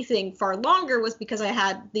anything far longer, was because I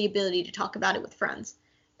had the ability to talk about it with friends.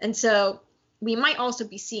 And so we might also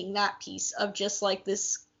be seeing that piece of just like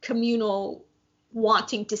this communal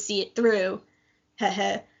wanting to see it through,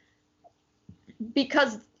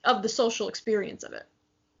 because of the social experience of it.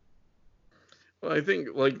 Well, I think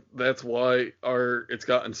like that's why it's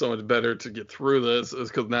gotten so much better to get through this, is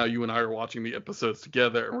because now you and I are watching the episodes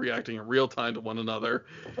together and reacting in real time to one another.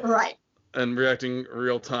 Right. And reacting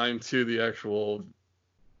real time to the actual,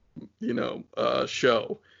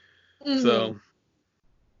 show. Mm-hmm. So,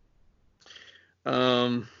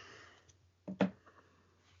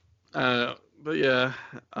 but yeah,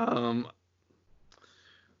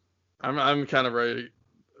 I'm kind of ready.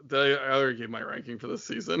 I already gave my ranking for this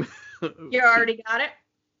season. You already got it?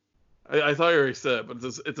 I thought you already said it, but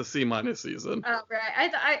it's a C- season. Oh,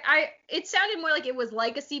 right. It sounded more like it was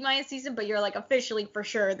like a C- season, but you're like, officially for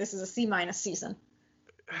sure this is a C- season.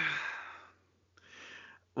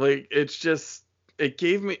 Like, it's just, it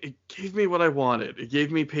gave me what I wanted. It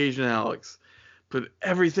gave me Paige and Alex, but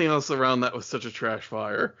everything else around that was such a trash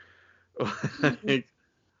fire. Like,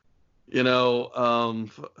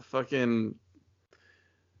 fucking,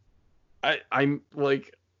 I'm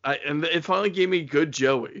like, and it finally gave me good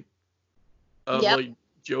Joey. Yep. Like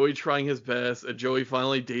Joey trying his best, and Joey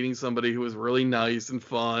finally dating somebody who was really nice and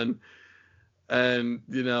fun, and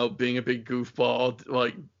being a big goofball,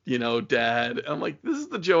 like dad. I'm like, this is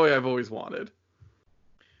the Joey I've always wanted.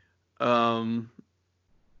 But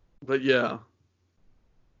yeah.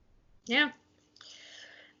 Yeah.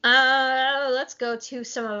 Let's go to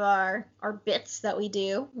some of our bits that we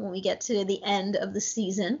do when we get to the end of the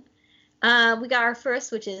season. We got our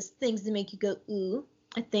first, which is things that make you go ooh,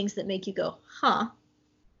 and things that make you go huh.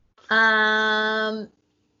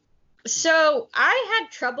 So I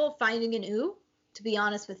had trouble finding an ooh, to be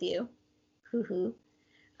honest with you. Hoo-hoo.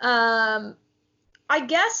 I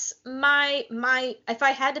guess my if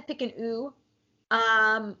I had to pick an ooh,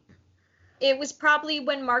 it was probably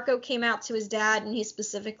when Marco came out to his dad and he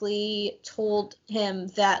specifically told him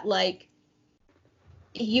that, like,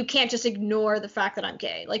 you can't just ignore the fact that I'm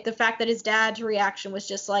gay. Like, the fact that his dad's reaction was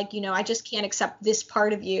just like, I just can't accept this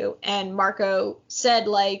part of you. And Marco said,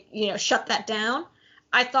 like, shut that down.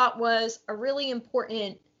 I thought was a really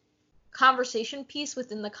important conversation piece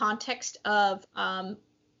within the context of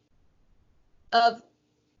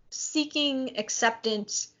seeking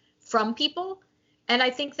acceptance from people. And I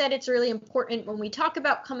think that it's really important when we talk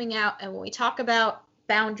about coming out and when we talk about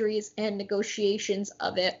boundaries and negotiations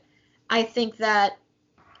of it. I think that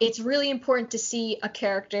it's really important to see a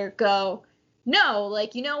character go, no,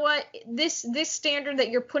 like, you know what, this standard that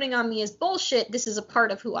you're putting on me is bullshit. This is a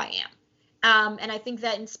part of who I am. And I think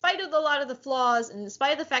that in spite of a lot of the flaws, and in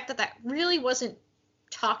spite of the fact that that really wasn't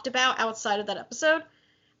talked about outside of that episode,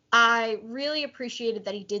 I really appreciated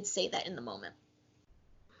that he did say that in the moment.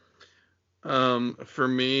 For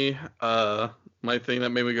me, my thing that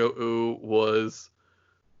made me go ooh was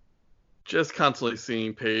just constantly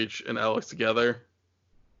seeing Paige and Alex together.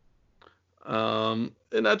 And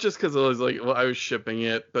not just because I was like, well, I was shipping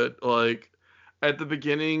it, but like at the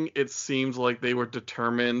beginning, it seemed like they were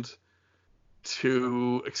determined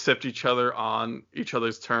to accept each other on each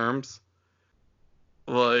other's terms.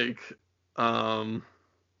 Like,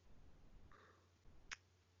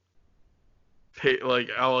 like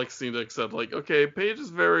Alex seemed to accept, like, okay, Paige is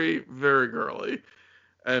very, very girly,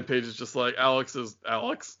 and Paige is just like, Alex is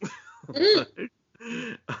Alex.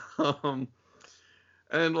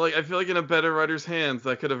 And like I feel like in a better writer's hands,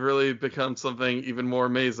 that could have really become something even more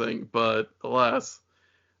amazing. But alas,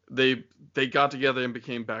 they got together and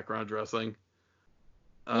became background dressing,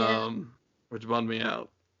 which bummed me out.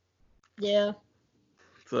 Yeah.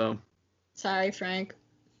 So. Sorry, Frank.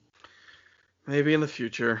 Maybe in the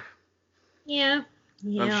future. Yeah.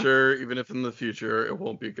 I'm sure even if in the future it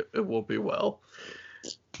won't be well.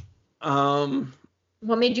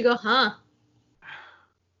 What made you go, huh?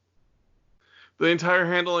 The entire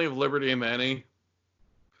handling of Liberty and Manny.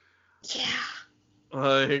 Yeah.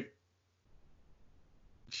 Like,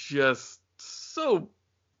 just so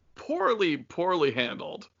poorly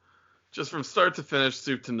handled. Just from start to finish,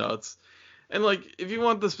 soup to nuts. And like, if you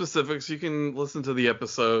want the specifics, you can listen to the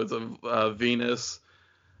episodes of Venus.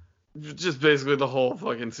 Just basically the whole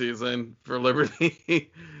fucking season for Liberty.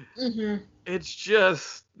 Mm-hmm. It's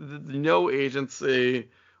just no agency.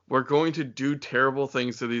 We're going to do terrible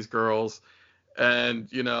things to these girls. And,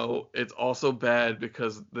 you know, it's also bad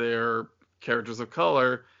because they're characters of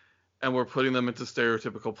color and we're putting them into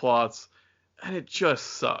stereotypical plots. And it just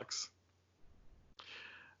sucks.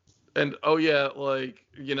 And, oh yeah, like,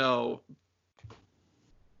 you know,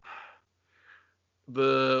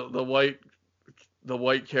 the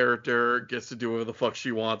white character gets to do whatever the fuck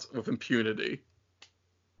she wants with impunity.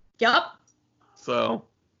 Yup. So.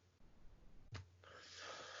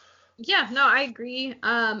 Yeah, no, I agree.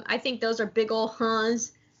 I think those are big ol'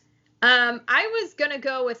 huns. I was gonna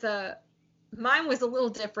go with mine was a little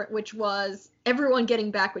different, which was everyone getting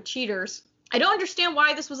back with cheaters. I don't understand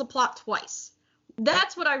why this was a plot twice.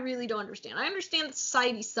 That's what I really don't understand. I understand that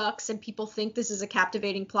society sucks and people think this is a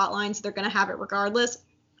captivating plot line, so they're gonna have it regardless.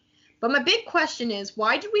 But my big question is,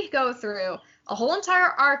 why did we go through a whole entire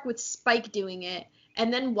arc with Spike doing it,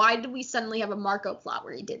 and then why did we suddenly have a Marco plot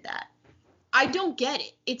where he did that? I don't get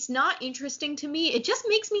it. It's not interesting to me. It just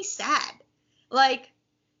makes me sad. Like,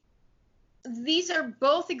 these are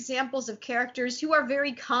both examples of characters who are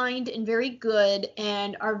very kind and very good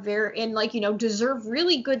and deserve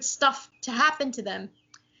really good stuff to happen to them.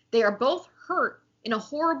 They are both hurt in a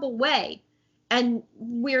horrible way. And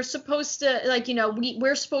we're supposed to,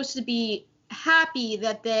 we're supposed to be happy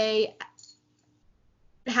that they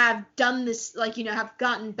have done this, have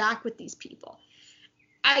gotten back with these people.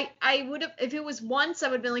 I would have, if it was once, I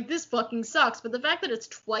would have been like, this fucking sucks. But the fact that it's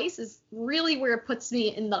twice is really where it puts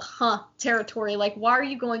me in the territory. Like, why are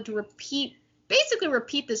you going to repeat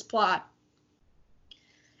this plot?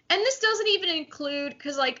 And this doesn't even include,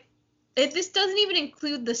 this doesn't even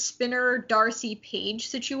include the Spinner Darcy Paige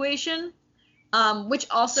situation, which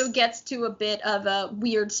also gets to a bit of a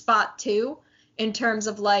weird spot too, in terms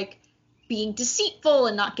of being deceitful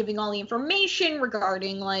and not giving all the information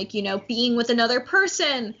regarding being with another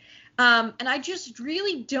person. And I just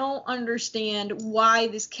really don't understand why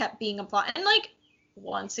this kept being a plot. And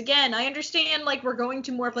once again, I understand we're going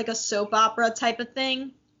to more of a soap opera type of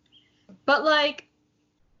thing. But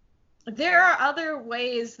there are other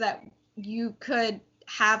ways that you could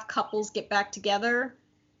have couples get back together.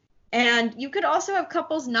 And you could also have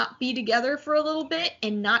couples not be together for a little bit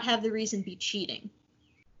and not have the reason be cheating.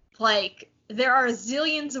 There are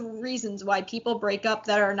zillions of reasons why people break up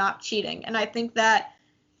that are not cheating. And I think that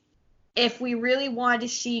if we really wanted to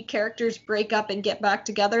see characters break up and get back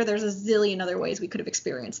together, there's a zillion other ways we could have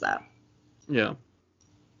experienced that. Yeah.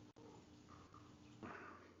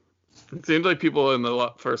 It seems like people in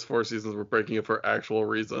the first 4 seasons were breaking up for actual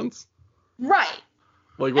reasons. Right.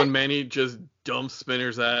 When Manny just dumped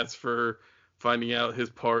Spinner's ass for finding out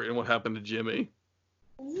his part in what happened to Jimmy.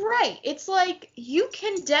 Right. It's you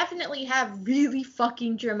can definitely have really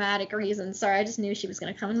fucking dramatic reasons. Sorry, I just knew she was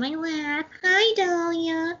going to come in my lap. Hi,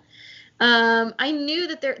 Dahlia. I knew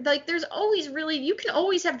that there's always you can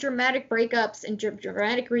always have dramatic breakups and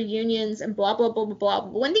dramatic reunions and blah, blah, blah, blah, blah.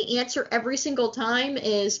 But when the answer every single time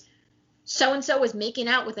is so-and-so is making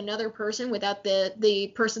out with another person without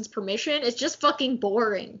the person's permission, it's just fucking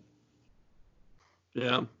boring.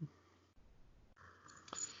 Yeah.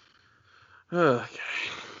 Okay.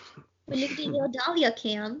 When you get your Dahlia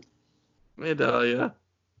cam. Hey, Dahlia.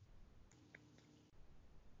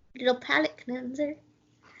 Little palate cleanser.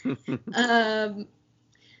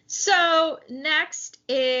 So next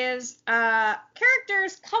is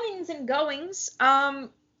characters comings and goings.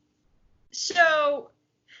 So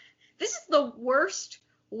this is the worst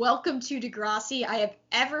welcome to Degrassi I have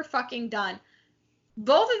ever fucking done.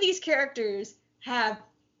 Both of these characters have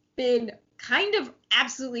been kind of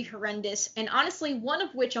absolutely horrendous, and honestly, one of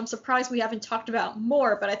which I'm surprised we haven't talked about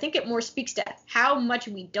more, but I think it more speaks to how much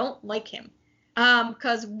we don't like him.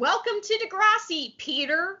 Because welcome to Degrassi,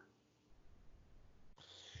 Peter.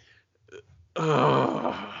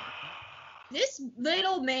 This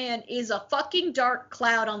little man is a fucking dark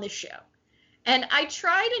cloud on this show. And I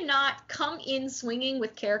try to not come in swinging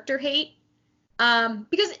with character hate.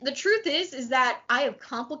 Because the truth is that I have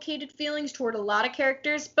complicated feelings toward a lot of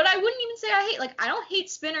characters, but I wouldn't even say I hate, I don't hate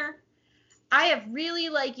Spinner. I have really,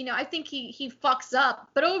 I think he fucks up,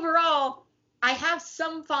 but overall, I have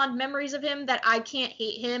some fond memories of him that I can't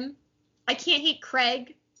hate him. I can't hate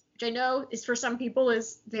Craig, which I know is for some people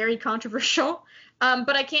is very controversial,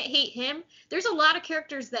 but I can't hate him. There's a lot of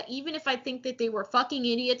characters that even if I think that they were fucking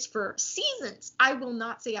idiots for seasons, I will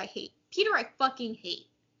not say I hate. Peter, I fucking hate.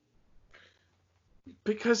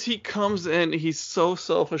 Because he comes in, he's so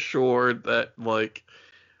self-assured that,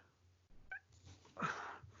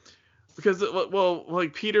 because,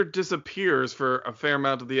 Peter disappears for a fair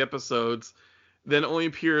amount of the episodes, then only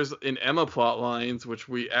appears in Emma plot lines, which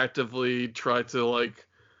we actively try to,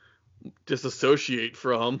 disassociate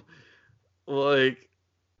from. The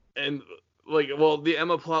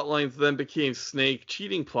Emma plot lines then became Snake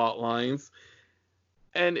cheating plot lines,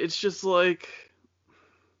 and it's just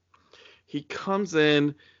he comes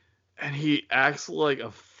in and he acts like a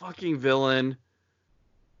fucking villain,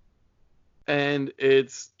 and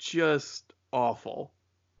it's just awful.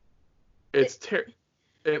 It's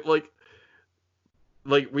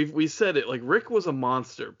we said it, Rick was a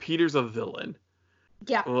monster, Peter's a villain.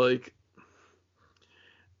 Yeah.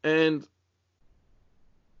 And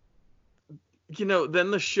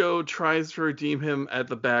then the show tries to redeem him at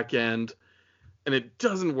the back end, and it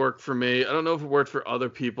doesn't work for me. I don't know if it worked for other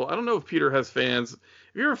people. I don't know if Peter has fans.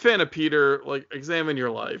 If you're a fan of Peter, examine your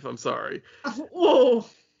life. I'm sorry. Whoa.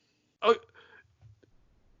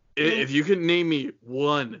 If you can name me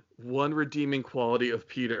one redeeming quality of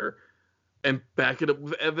Peter and back it up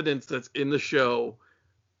with evidence that's in the show,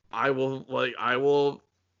 I will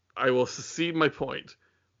secede my point.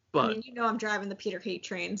 But I'm driving the Peter hate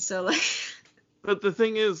train, so But the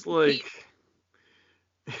thing is,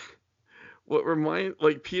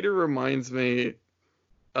 Peter reminds me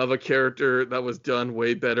of a character that was done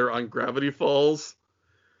way better on Gravity Falls.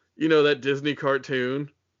 That Disney cartoon.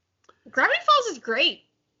 Gravity Falls is great.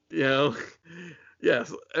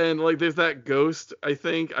 Yes, and there's that ghost, I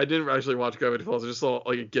think. I didn't actually watch Gravity Falls, I just saw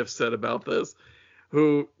a gift set about this,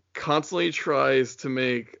 who constantly tries to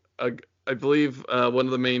make I believe one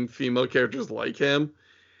of the main female characters like him,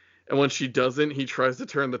 and when she doesn't, he tries to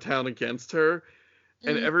turn the town against her,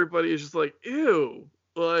 and everybody is just ew,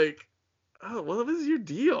 oh, what is your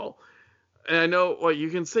deal? And I know, you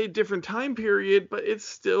can say different time period, but it's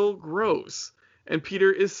still gross, and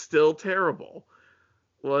Peter is still terrible.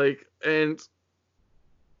 And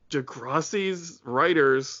Degrassi's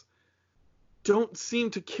writers don't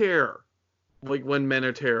seem to care, when men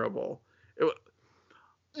are terrible.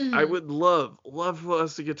 I would love for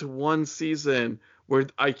us to get to one season where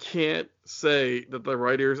I can't say that the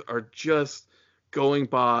writers are just going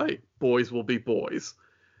by boys will be boys,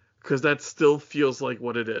 because that still feels like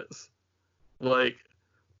what it is.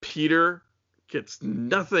 Peter gets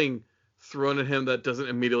nothing thrown at him that doesn't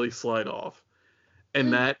immediately slide off,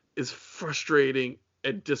 and that is frustrating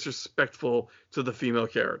and disrespectful to the female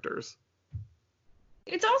characters.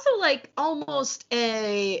 It's also almost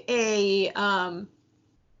a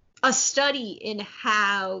study in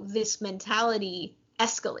how this mentality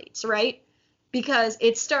escalates, right? Because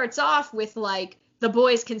it starts off with the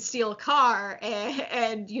boys can steal a car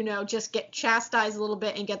and just get chastised a little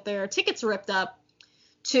bit and get their tickets ripped up,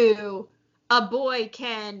 to a boy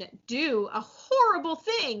can do a horrible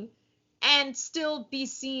thing and still be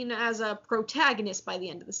seen as a protagonist by the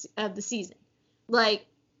end of the season.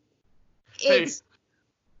 It's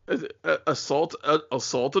assault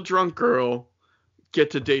a drunk girl,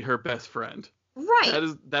 get to date her best friend. Right.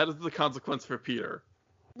 That is the consequence for Peter.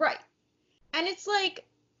 Right. And it's like,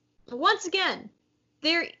 once again,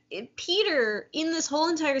 Peter in this whole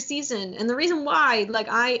entire season, and the reason why, like,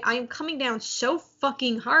 I'm coming down so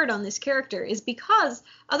fucking hard on this character is because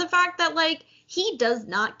of the fact that, like, he does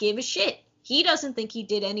not give a shit. He doesn't think he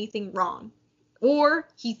did anything wrong. Or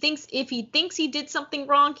if he thinks he did something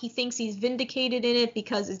wrong, he thinks he's vindicated in it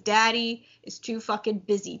because his daddy is too fucking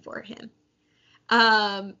busy for him.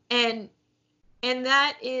 And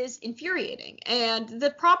that is infuriating. And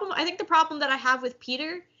I think the problem that I have with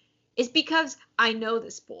Peter is because I know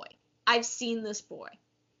this boy. I've seen this boy.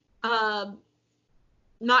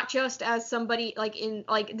 Not just as somebody,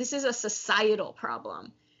 this is a societal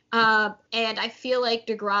problem. And I feel like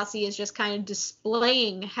Degrassi is just kind of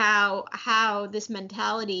displaying how this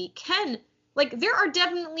mentality can, like, there are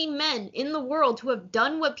definitely men in the world who have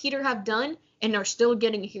done what Peter have done and are still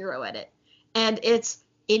getting a hero at it. And it's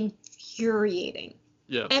infuriating.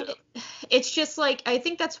 Yeah. And it's just like, I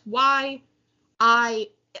think that's why I'm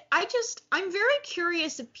very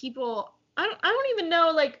curious if people, I don't even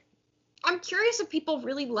know, like, I'm curious if people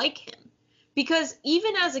really like him. Because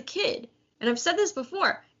even as a kid, and I've said this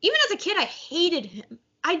before, even as a kid, I hated him.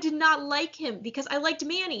 I did not like him because I liked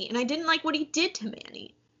Manny, and I didn't like what he did to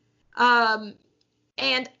Manny.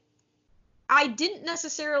 And I didn't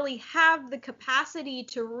necessarily have the capacity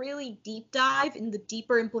to really deep dive in the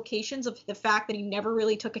deeper implications of the fact that he never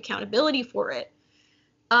really took accountability for it.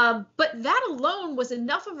 But that alone was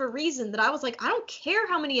enough of a reason that I was like, I don't care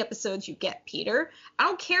how many episodes you get, Peter. I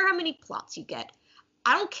don't care how many plots you get.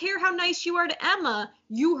 I don't care how nice you are to Emma.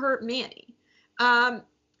 You hurt Manny.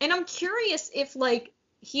 And I'm curious if, like,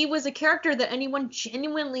 he was a character that anyone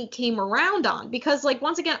genuinely came around on, because, like,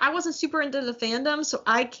 once again, I wasn't super into the fandom, so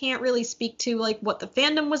I can't really speak to, like, what the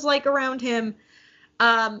fandom was like around him.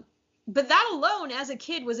 But that alone, as a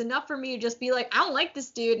kid, was enough for me to just be like, I don't like this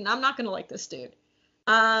dude, and I'm not gonna like this dude.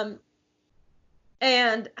 And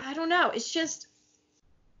I don't know, it's just,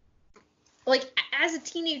 like, as a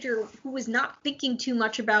teenager who was not thinking too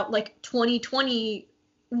much about, like, 2020,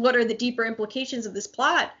 what are the deeper implications of this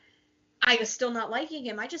plot, I was still not liking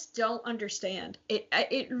him. I just don't understand.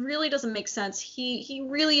 It really doesn't make sense. He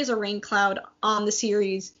really is a rain cloud on the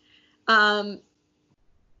series. And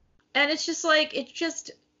it's just like,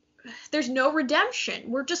 there's no redemption.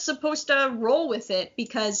 We're just supposed to roll with it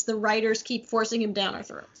because the writers keep forcing him down our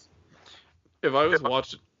throats. If I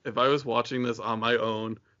was watching this on my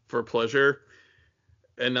own for pleasure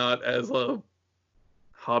and not as a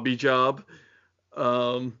hobby job,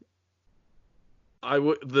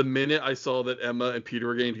 the minute I saw that Emma and Peter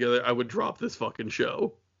were getting together, I would drop this fucking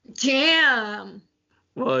show. Damn.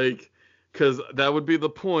 Like, because that would be the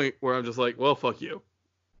point where I'm just like, well, fuck you.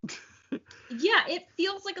 Yeah, it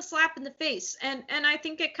feels like a slap in the face. And I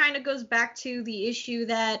think it kind of goes back to the issue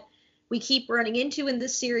that we keep running into in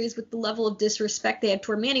this series with the level of disrespect they had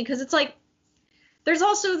toward Manny. Because it's like, there's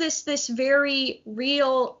also this very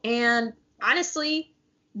real and honestly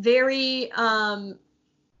very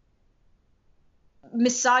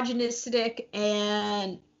misogynistic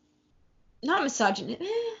and not misogynist.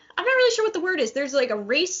 I'm not really sure what the word is. There's like a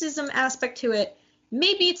racism aspect to it.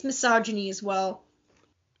 Maybe it's misogyny as well.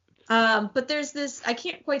 But there's this, I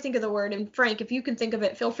can't quite think of the word. And Frank, if you can think of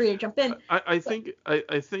it, feel free to jump in. I think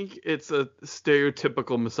it's a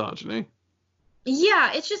stereotypical misogyny.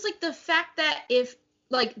 Yeah, it's just like the fact that if,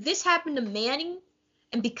 like, this happened to Manny,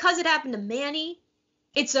 and because it happened to Manny,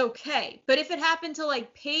 it's okay. But if it happened to,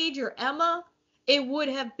 like, Paige or Emma, it would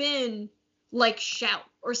have been, like, shout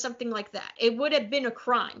or something like that. It would have been a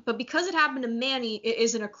crime. But because it happened to Manny, it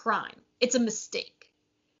isn't a crime. It's a mistake.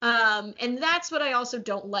 And that's what I also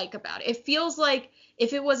don't like about it. It feels like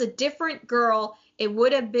if it was a different girl, it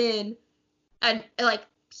would have been, like,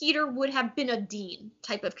 Peter would have been a Dean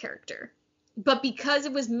type of character. But because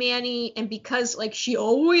it was Manny, and because, like, she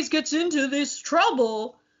always gets into this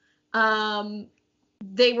trouble,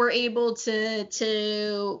 they were able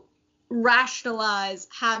to rationalize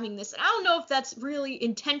having this. I don't know if that's really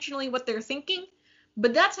intentionally what they're thinking,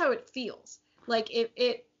 but that's how it feels. Like,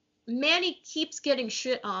 Manny keeps getting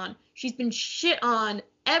shit on. She's been shit on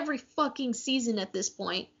every fucking season at this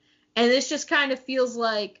point, and this just kind of feels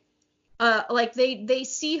like they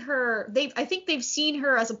see her. I think they've seen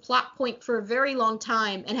her as a plot point for a very long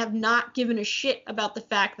time and have not given a shit about the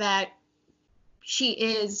fact that she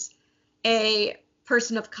is a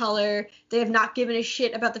person of color. They have not given a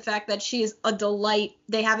shit about the fact that she is a delight.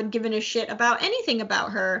 They haven't given a shit about anything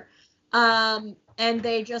about her. And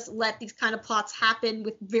they just let these kind of plots happen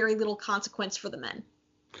with very little consequence for the men.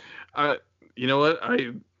 You know what?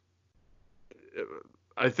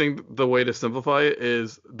 I think the way to simplify it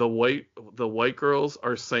is the white girls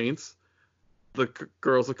are saints, the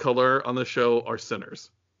girls of color on the show are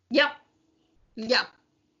sinners. Yep. Yeah.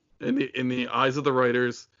 In the eyes of the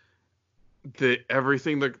writers,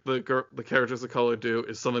 everything the characters of color do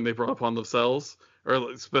is something they brought upon themselves,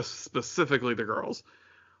 or specifically the girls.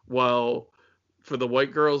 While for the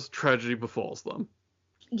white girls, tragedy befalls them.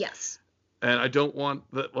 Yes. And I don't want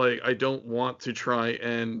that. Like, I don't want to try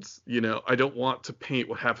and, I don't want to paint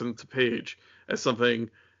what happened to Paige as something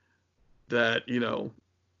that,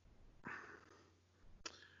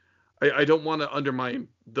 I don't want to undermine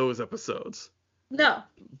those episodes. No.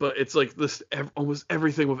 But it's like this, almost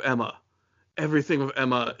everything with Emma. Everything with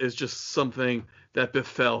Emma is just something that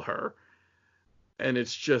befell her. And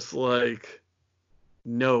it's just like,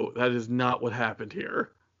 no, that is not what happened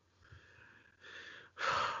here.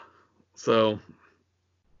 So,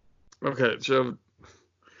 okay, so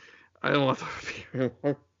I don't want to be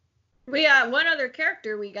here. We got one other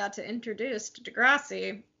character we got to introduce to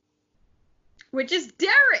Degrassi, which is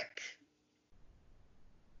Derek.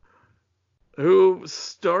 Who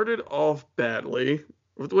started off badly.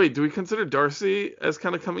 Wait, do we consider Darcy as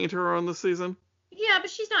kind of coming into her own this season? Yeah,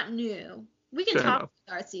 but she's not new. We can talk about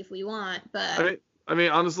Darcy if we want, but... I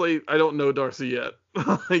mean, honestly, I don't know Darcy yet.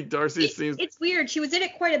 Like, Darcy seems... It's weird. She was in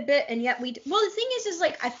it quite a bit, and yet we... Well, the thing is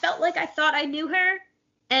like, I felt like I thought I knew her,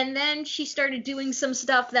 and then she started doing some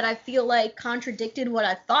stuff that I feel like contradicted what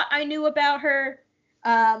I thought I knew about her,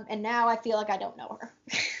 and now I feel like I don't know her.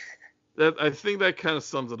 I think that kind of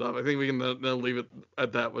sums it up. I think we can then leave it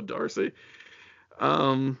at that with Darcy.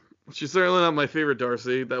 She's certainly not my favorite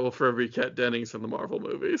Darcy. That will forever be Kat Dennings from the Marvel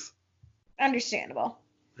movies. Understandable.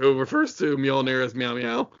 Who refers to Mjolnir as Meow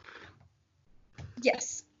Meow.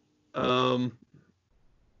 Yes.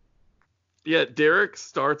 Yeah, Derek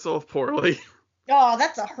starts off poorly. Oh,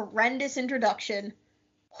 that's a horrendous introduction.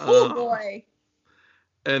 Oh, boy.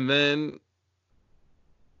 And then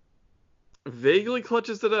vaguely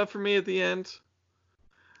clutches it up for me at the end.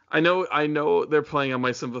 I know they're playing on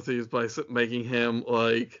my sympathies by making him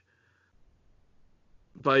like,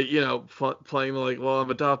 by playing like, well,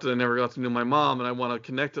 I'm adopted, I never got to know my mom, and I want to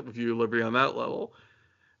connect it with you, Liberty, on that level.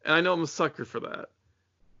 And I know I'm a sucker for that.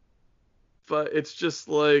 But it's just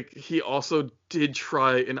like, he also did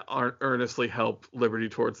try and earnestly help Liberty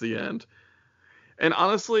towards the end. And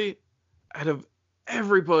honestly, out of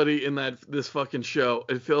everybody in this fucking show,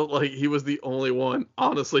 it felt like he was the only one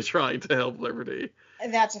honestly trying to help Liberty.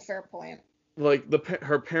 That's a fair point. Like,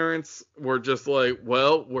 her parents were just like,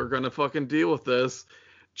 well, we're gonna fucking deal with this.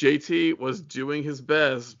 JT was doing his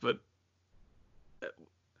best, but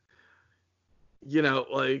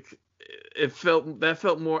like, it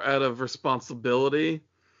felt more out of responsibility.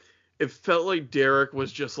 It felt like Derek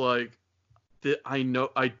was just like, I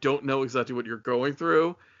don't know exactly what you're going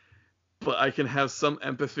through, but I can have some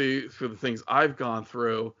empathy for the things I've gone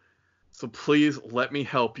through. So please let me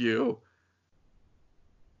help you.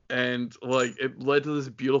 And like, it led to this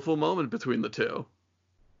beautiful moment between the two.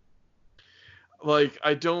 Like,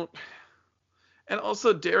 and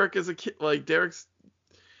also Derek is a kid. Like,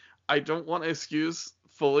 I don't want to excuse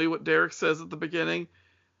fully what Derek says at the beginning,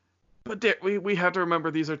 but we have to remember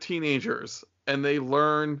these are teenagers, and they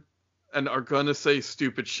learn and are gonna say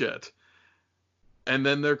stupid shit, and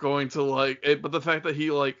then they're going to like it. But the fact that he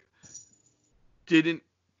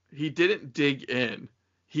didn't dig in,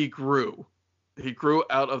 he grew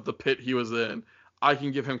out of the pit he was in. I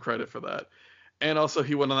can give him credit for that. And also,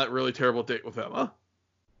 he went on that really terrible date with Emma.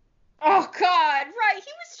 Oh, God, right. He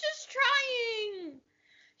was just trying.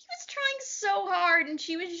 He was trying so hard, and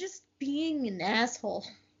she was just being an asshole.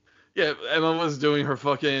 Yeah, Emma was doing her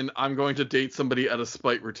fucking, I'm going to date somebody at a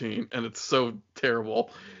spite routine, and it's so terrible.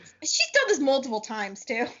 She's done this multiple times,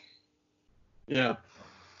 too. Yeah.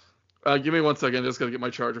 Give me 1 second. I just gotta get my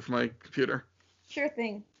charger for my computer. Sure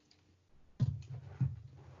thing.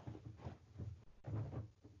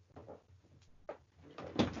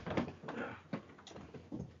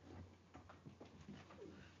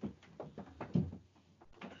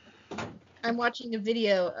 I'm watching a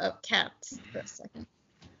video of cats for a second.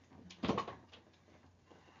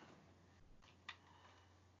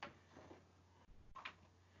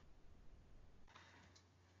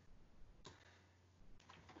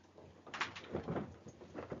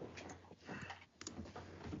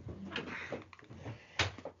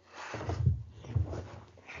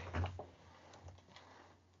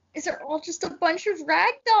 These are all just a bunch of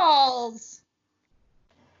rag dolls.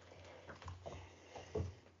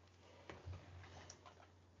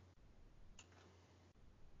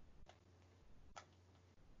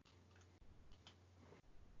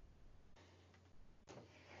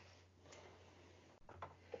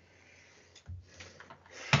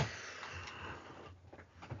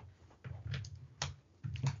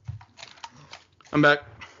 I'm back.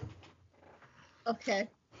 Okay.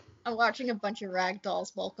 I'm watching a bunch of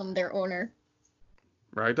ragdolls welcome their owner.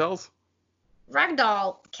 Ragdolls?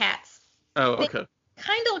 Ragdoll cats. Oh, They okay.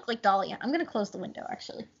 kind of look like Dahlia. I'm going to close the window,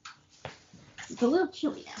 actually. It's a little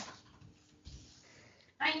chilly now.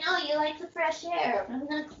 I know you like the fresh air, but I'm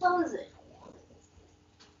going to close it.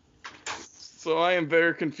 So I am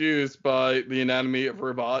very confused by the anatomy of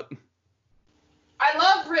Ribbot. I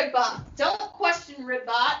love Ribbot. Don't question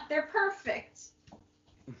Ribbot. They're perfect.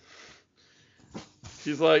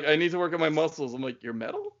 She's like, I need to work on my muscles. I'm like, you're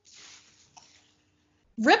metal?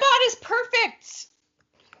 Ribbot is perfect.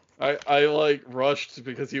 I like rushed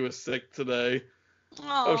because he was sick today. Aww.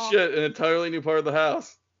 Oh shit, an entirely new part of the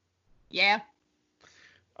house. Yeah.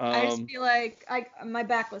 I just feel like my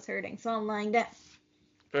back was hurting, so I'm lying down.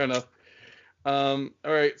 Fair enough. All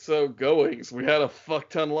right, so goings. We had a fuck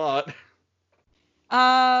ton lot.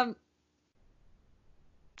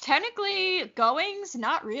 Technically, goings,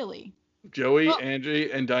 not really. Joey, Well,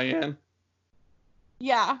 Angie, and Diane.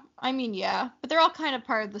 Yeah, I mean, yeah, but they're all kind of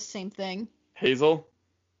part of the same thing. Hazel.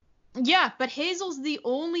 Yeah, but Hazel's the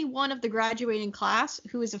only one of the graduating class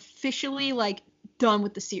who is officially, like, done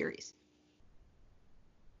with the series.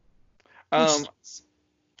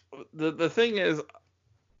 The thing is,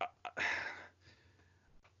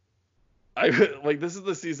 I like this is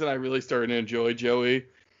the season I really started to enjoy Joey,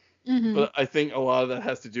 but I think a lot of that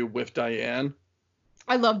has to do with Diane.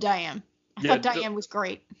 I love Diane. I thought Diane was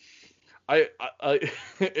great.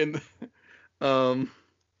 In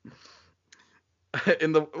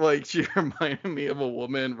the like, she reminded me of a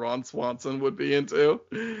woman Ron Swanson would be into.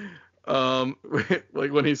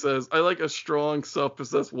 Like when he says, I like a strong,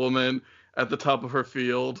 self-possessed woman at the top of her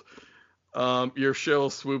field. Your Cheryl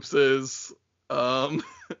Swoopses, and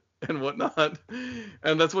whatnot.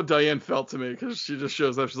 And that's what Diane felt to me, because she just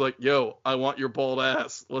shows up. She's like, yo, I want your bald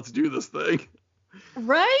ass. Let's do this thing.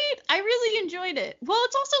 Right? I really enjoyed it. Well,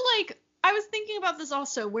 it's also like, I was thinking about this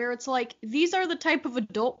also, where it's like, these are the type of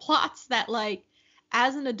adult plots that, like,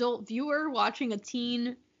 as an adult viewer watching a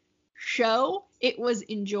teen show, it was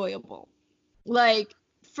enjoyable. Like,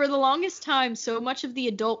 for the longest time, so much of the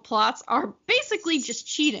adult plots are basically just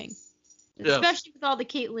cheating. Yeah. Especially with all the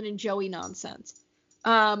Caitlin and Joey nonsense.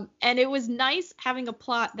 And it was nice having a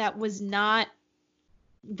plot that was not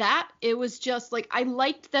that. It was just, like, I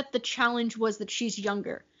liked that the challenge was that she's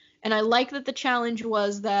younger. And I like that the challenge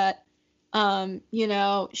was that, you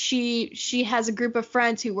know, she has a group of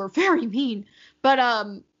friends who were very mean. But,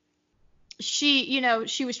 she, you know,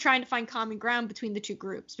 she was trying to find common ground between the two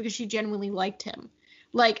groups because she genuinely liked him.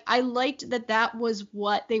 Like, I liked that that was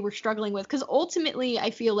what they were struggling with. Because ultimately, I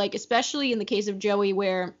feel like, especially in the case of Joey,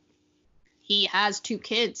 where he has 2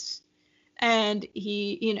 kids and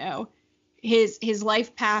he, you know, his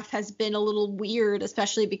life path has been a little weird,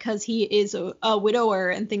 especially because he is a widower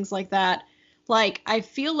and things like that. Like, I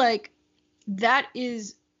feel like that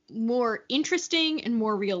is more interesting and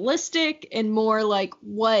more realistic and more like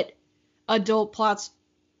what adult plots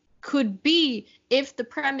could be if the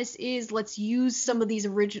premise is, let's use some of these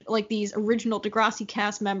original Degrassi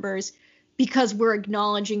cast members because we're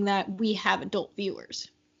acknowledging that we have adult viewers.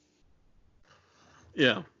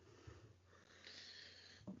 Yeah.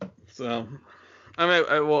 So, I mean,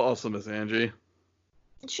 I will also miss Angie.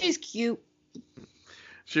 She's cute.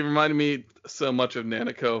 She reminded me so much of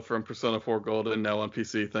Nanako from Persona 4 Golden, now on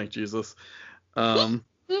PC, thank Jesus. Yeah,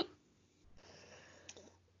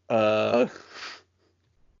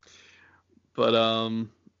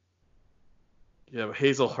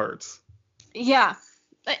 Hazel hurts. Yeah.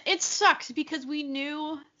 It sucks because we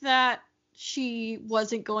knew that she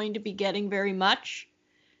wasn't going to be getting very much.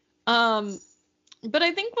 But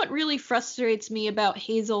I think what really frustrates me about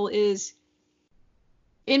Hazel is,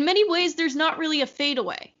 in many ways, there's not really a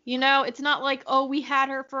fadeaway. You know, it's not like, oh, we had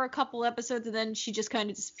her for a couple episodes and then she just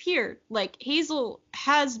kind of disappeared. Like, Hazel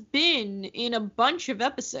has been in a bunch of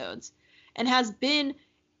episodes and has been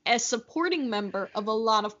a supporting member of a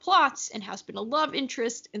lot of plots and has been a love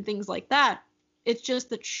interest and things like that. It's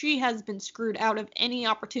just that she has been screwed out of any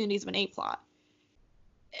opportunities of an A-plot.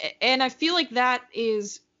 And I feel like that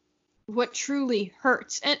is what truly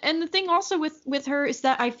hurts. And the thing also with her is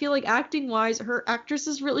that I feel like acting-wise, her actress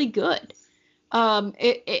is really good.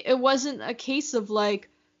 It wasn't a case of, like,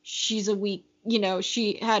 she's a weak, you know,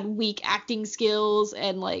 she had weak acting skills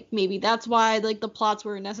and, like, maybe that's why, like, the plots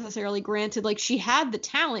were necessarily granted. Like, she had the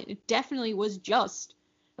talent. It definitely was just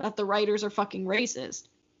that the writers are fucking racist.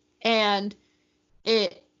 And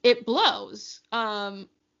it blows. And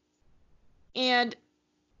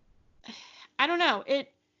I don't know.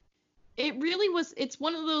 it really was. It's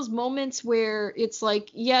one of those moments where it's like,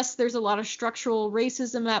 yes, there's a lot of structural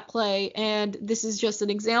racism at play, and this is just an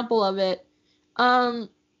example of it. Um,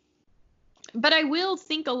 but I will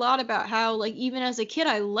think a lot about how, like, even as a kid,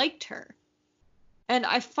 I liked her. And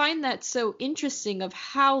I find that so interesting of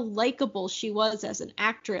how likable she was as an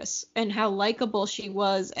actress and how likable she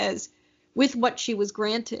was as with what she was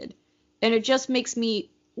granted. And it just makes me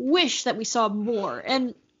wish that we saw more.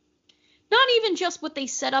 And not even just what they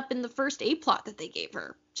set up in the first A plot that they gave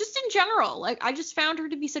her. Just in general. Like, I just found her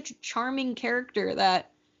to be such a charming character that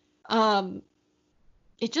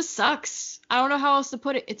it just sucks. I don't know how else to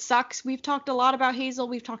put it. It sucks. We've talked a lot about Hazel.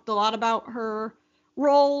 We've talked a lot about her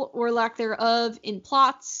role or lack thereof in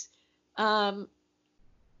plots. And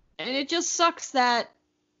it just sucks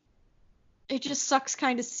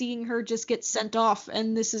kind of seeing her just get sent off,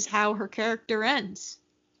 and this is how her character ends.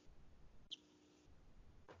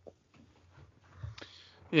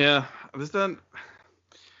 Yeah, this done.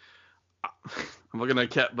 I'm looking at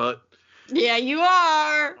cat butt. Yeah, you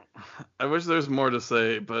are. I wish there's more to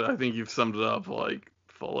say, but I think you've summed it up like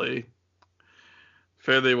fully.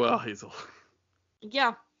 Fare thee well, Hazel.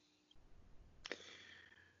 Yeah.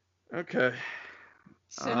 Okay.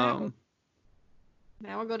 So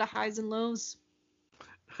now we'll go to highs and lows.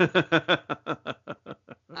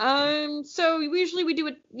 So usually we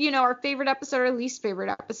do our favorite episode or least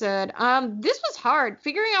favorite episode. This was hard.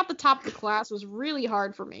 Figuring out the top of the class was really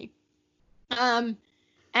hard for me. And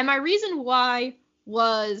my reason why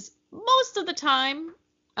was most of the time,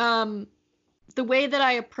 the way that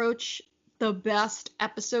I approach the best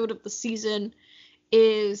episode of the season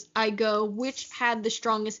is I go, which had the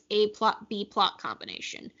strongest A plot, B plot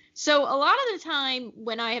combination. So a lot of the time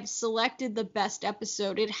when I have selected the best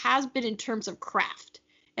episode, it has been in terms of craft.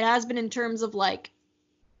 It has been in terms of like,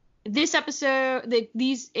 this episode,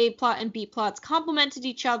 these A plot and B plots complemented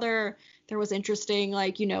each other. There was interesting,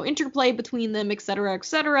 interplay between them, etc.,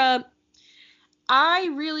 etc. I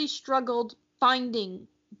really struggled finding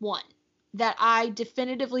one that I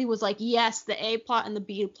definitively was like, yes, the A plot and the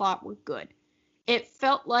B plot were good. It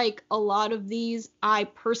felt like a lot of these, I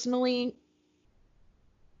personally,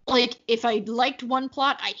 if I liked one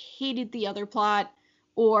plot, I hated the other plot,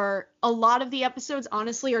 or a lot of the episodes,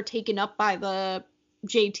 honestly, are taken up by the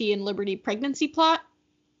JT and Liberty pregnancy plot.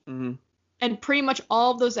 Mm-hmm. And pretty much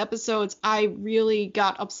all of those episodes I really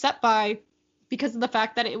got upset by because of the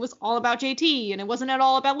fact that it was all about JT and it wasn't at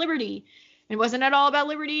all about Liberty. It wasn't at all about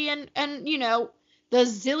Liberty and the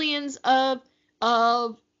zillions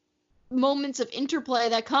of moments of interplay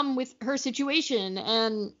that come with her situation.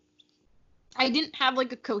 And I didn't have a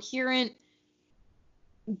coherent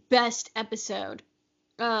best episode.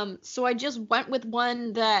 So I just went with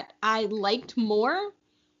one that I liked more,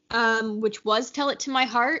 which was Tell It to My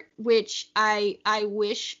Heart, which I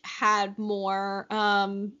wish had more of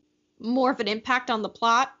an impact on the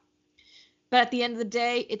plot. But at the end of the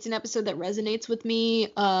day, it's an episode that resonates with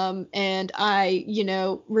me, and I,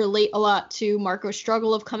 relate a lot to Marco's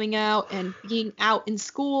struggle of coming out and being out in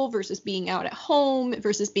school versus being out at home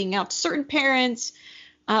versus being out to certain parents.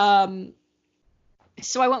 So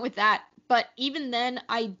I went with that. But even then,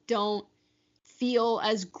 I don't feel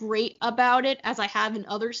as great about it as I have in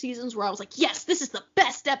other seasons where I was like, yes, this is the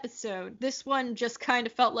best episode. This one just kind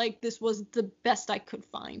of felt like this was the best I could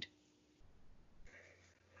find.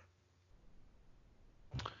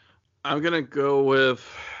 I'm going to go with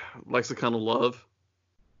Lexicon of Love.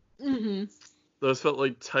 Mm-hmm. Those felt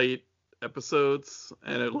like tight episodes,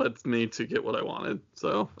 and it led me to get what I wanted.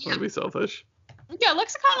 So I'm going to be selfish. Yeah,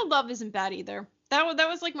 Lexicon of Love isn't bad either. That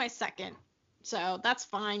was my second. So that's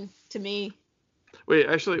fine to me. Wait,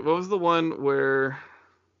 actually, what was the one where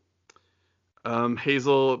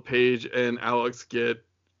Hazel, Paige, and Alex get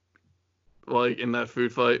in that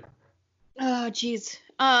food fight? Oh, jeez.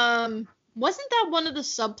 Wasn't that one of the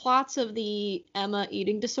subplots of the Emma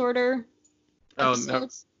eating disorder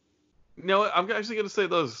episodes? Oh, no. No, I'm actually going to say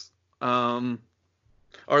those. Our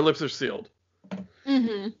Lips Are Sealed.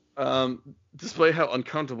 Mm-hmm. Despite how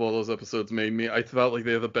uncomfortable those episodes made me, I felt like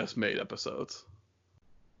they're the best made episodes.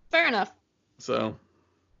 Fair enough. So,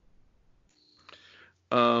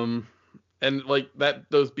 and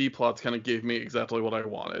those B plots kind of gave me exactly what I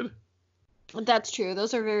wanted. That's true.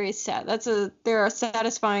 Those are very sad. There are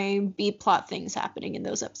satisfying B plot things happening in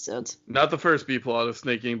those episodes. Not the first B plot of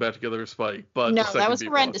Snake getting back together with Spike, but no, the second that was B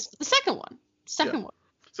horrendous. plot. The second one. One.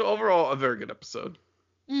 So overall, a very good episode.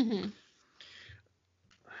 Mm-hmm.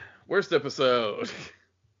 Worst episode.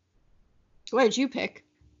 What did you pick?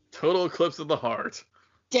 Total Eclipse of the Heart.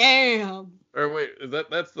 Damn. Or wait,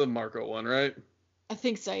 that's the Marco one, right? I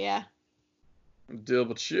think so, yeah.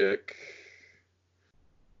 Double check.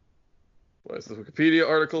 Why is the Wikipedia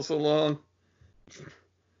article so long?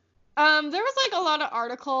 There was like a lot of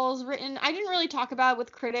articles written. I didn't really talk about it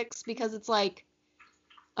with critics because it's like,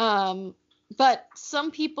 but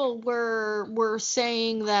some people were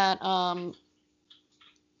saying that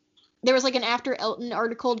there was like an After Elton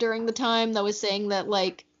article during the time that was saying that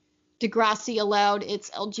like Degrassi allowed its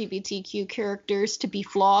LGBTQ characters to be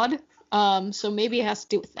flawed. So maybe it has to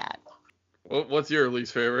do with that. What's your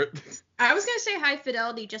least favorite? I was gonna say High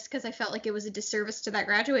Fidelity just because I felt like it was a disservice to that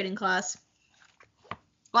graduating class.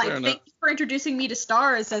 Like, thank you for introducing me to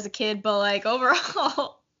stars as a kid, but like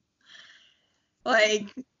overall, like,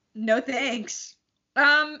 no thanks.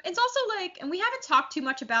 It's also like, and we haven't talked too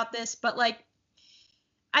much about this, but like,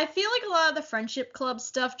 I feel like a lot of the friendship club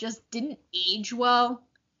stuff just didn't age well.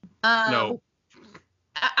 No.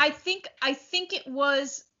 I think it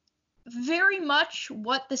was very much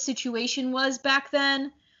what the situation was back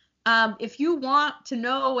then. If you want to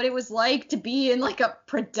know what it was like to be in like a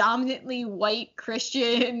predominantly white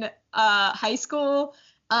Christian high school,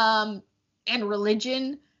 and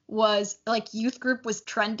religion was like youth group was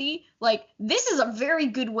trendy, like this is a very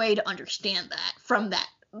good way to understand that from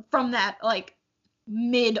that like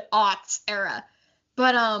mid-aughts era.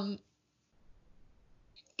 But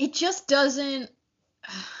it just doesn't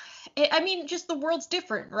I mean, just the world's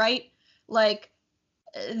different, right? Like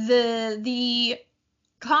the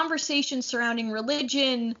conversation surrounding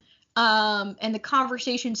religion, and the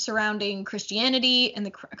conversation surrounding Christianity, and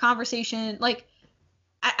the conversation, like,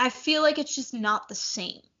 I feel like it's just not the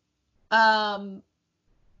same.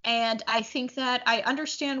 And I think that I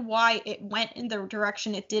understand why it went in the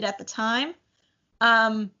direction it did at the time.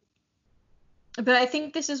 But I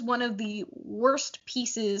think this is one of the worst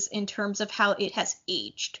pieces in terms of how it has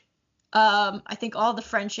aged. I think all the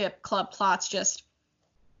friendship club plots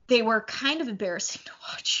they were kind of embarrassing to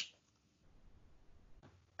watch.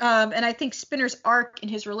 And I think Spinner's arc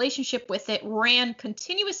and his relationship with it ran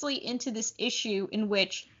continuously into this issue in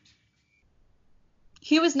which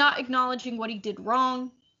he was not acknowledging what he did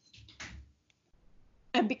wrong.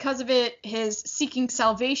 And because of it, his seeking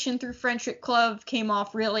salvation through Friendship Club came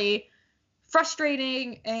off really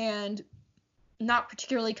frustrating and not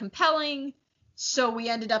particularly compelling. So we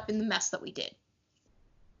ended up in the mess that we did.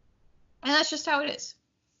 And that's just how it is.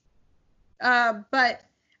 But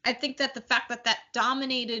I think that the fact that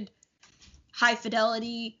dominated High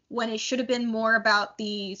Fidelity when it should have been more about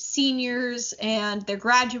the seniors and their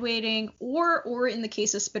graduating, or in the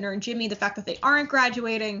case of Spinner and Jimmy, the fact that they aren't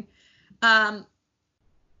graduating,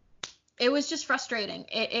 it was just frustrating.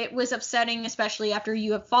 It was upsetting, especially after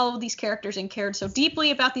you have followed these characters and cared so deeply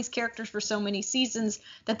about these characters for so many seasons,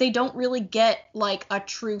 that they don't really get like a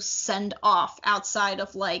true send off outside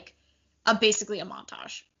of like basically a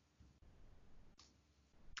montage.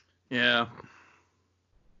 Yeah.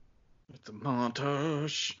 It's a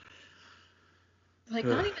montage. Like,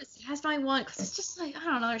 not even satisfying one, because it's just like, I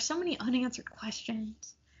don't know, there's so many unanswered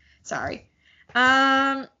questions. Sorry.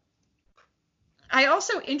 I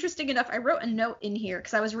also, interesting enough, I wrote a note in here,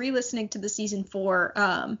 because I was re-listening to the season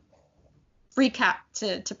 4 recap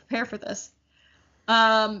to prepare for this.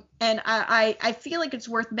 And I feel like it's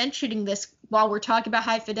worth mentioning this while we're talking about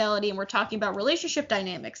High Fidelity and we're talking about relationship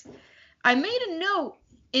dynamics. I made a note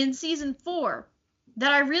in season 4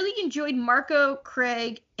 that I really enjoyed Marco,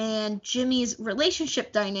 Craig, and Jimmy's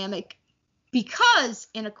relationship dynamic because,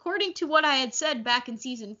 and according to what I had said back in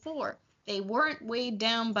season 4, they weren't weighed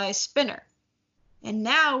down by Spinner. And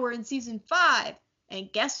now we're in season 5,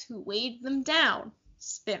 and guess who weighed them down?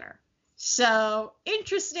 Spinner. So,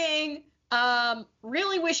 interesting.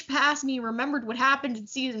 Really wish past me remembered what happened in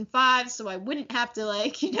season 5 so I wouldn't have to,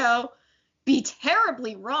 like, be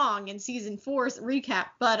terribly wrong in season 4's recap.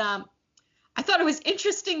 But I thought it was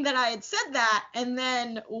interesting that I had said that, and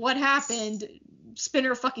then what happened?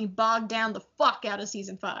 Spinner fucking bogged down the fuck out of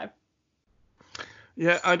season 5.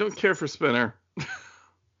 Yeah, I don't care for Spinner.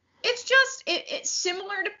 It's just, it's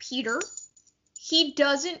similar to Peter. He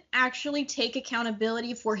doesn't actually take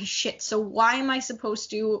accountability for his shit, so why am I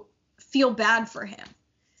supposed to feel bad for him?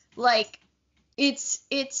 Like, it's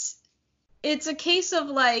a case of,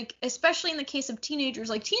 like, especially in the case of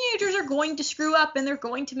teenagers, like, teenagers are going to screw up, and they're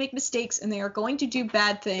going to make mistakes, and they are going to do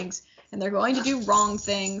bad things, and they're going to do wrong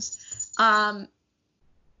things, and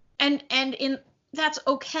that's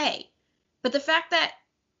okay. But the fact that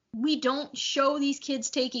we don't show these kids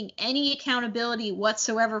taking any accountability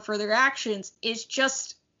whatsoever for their actions is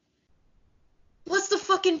just, what's the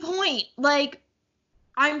fucking point? Like,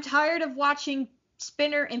 I'm tired of watching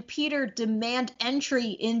Spinner and Peter demand entry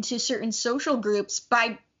into certain social groups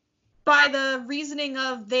by by the reasoning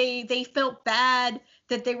of they felt bad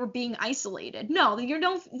that they were being isolated. No,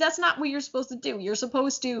 that's not what you're supposed to do. You're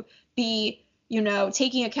supposed to be,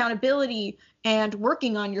 taking accountability and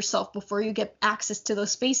working on yourself before you get access to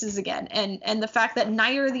those spaces again. And the fact that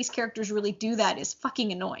neither of these characters really do that is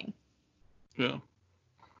fucking annoying. Yeah.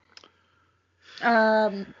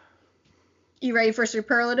 You ready for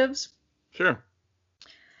superlatives? Sure.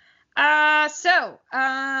 These are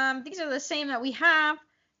the same that we have.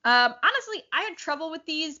 Honestly, I had trouble with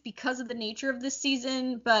these because of the nature of this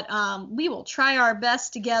season, but we will try our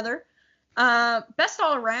best together. Best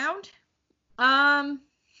all around. I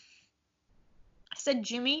said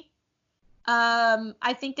Jimmy.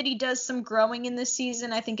 I think that he does some growing in this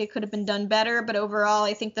season. I think it could have been done better, but overall,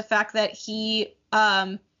 I think the fact that he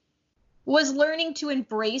was learning to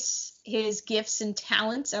embrace his gifts and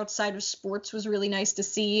talents outside of sports was really nice to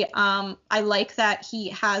see. I like that he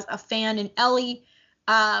has a fan in Ellie.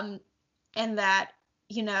 And that,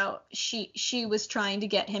 she was trying to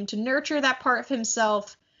get him to nurture that part of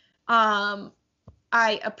himself.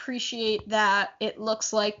 I appreciate that it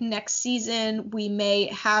looks like next season we may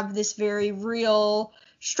have this very real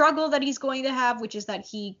struggle that he's going to have, which is that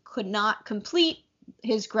he could not complete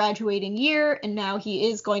his graduating year, and now he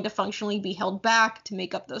is going to functionally be held back to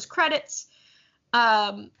make up those credits.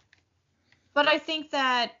 But I think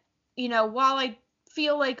that, while I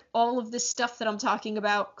feel like all of this stuff that I'm talking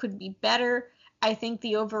about could be better, I think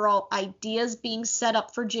the overall ideas being set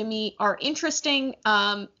up for Jimmy are interesting,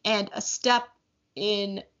 and a step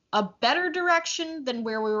in a better direction than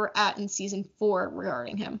where we were at in season 4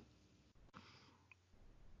 regarding him.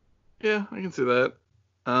 Yeah, I can see that.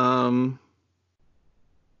 I'm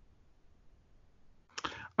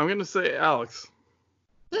gonna say Alex.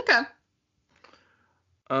 Okay.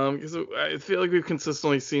 Because I feel like we've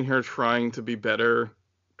consistently seen her trying to be better,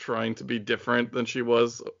 trying to be different than she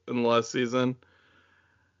was in the last season.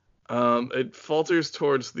 It falters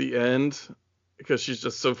towards the end because she's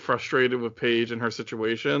just so frustrated with Paige and her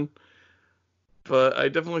situation. But I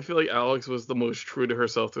definitely feel like Alex was the most true to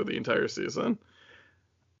herself through the entire season.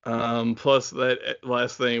 Plus that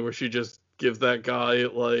last thing where she just gives that guy,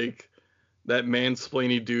 like, that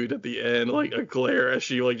mansplaining dude at the end, like, a glare as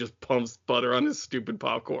she, like, just pumps butter on his stupid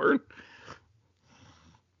popcorn.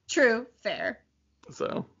 True. Fair.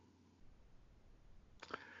 So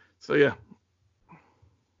yeah.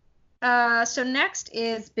 So next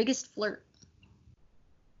is biggest flirt.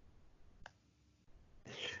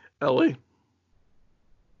 Ellie.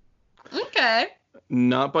 Okay.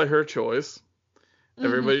 Not by her choice. Mm-hmm.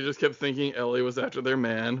 Everybody just kept thinking Ellie was after their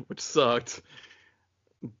man, which sucked.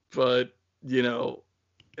 But,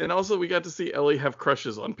 and also we got to see Ellie have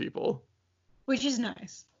crushes on people. Which is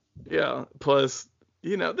nice. Yeah. Plus,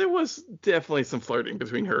 there was definitely some flirting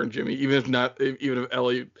between her and Jimmy, even if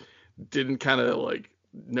Ellie didn't kind of, like,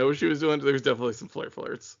 know what she was doing, there was definitely some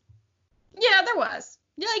flirts. Yeah, there was.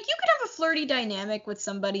 Yeah, like, you could have a flirty dynamic with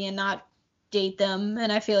somebody and not date them,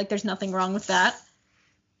 and I feel like there's nothing wrong with that.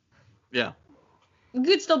 Yeah. You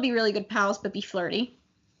could still be really good pals, but be flirty.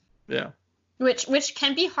 Yeah. Which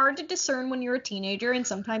can be hard to discern when you're a teenager and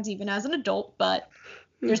sometimes even as an adult, but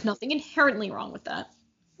there's nothing inherently wrong with that.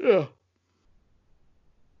 Yeah.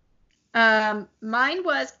 Mine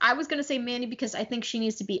was, I was gonna say Manny because I think she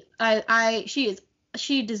needs to be,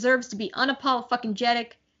 she deserves to be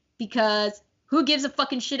unapologetic because who gives a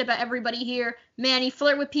fucking shit about everybody here? Manny,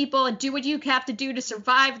 flirt with people and do what you have to do to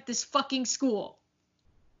survive at this fucking school.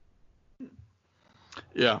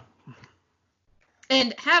 Yeah.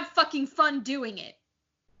 And have fucking fun doing it.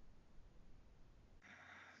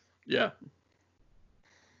 Yeah.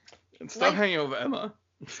 And stop hanging out with Emma.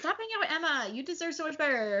 Stop hanging out with Emma. You deserve so much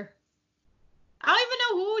better. I don't even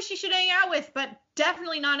know who she should hang out with, but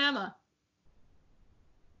definitely not Emma.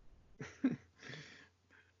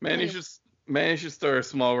 Manny should start a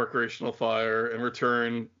small recreational fire and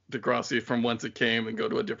return Degrassi from whence it came and go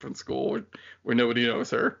to a different school where nobody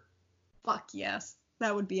knows her. Fuck yes.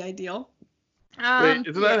 That would be ideal. Wait,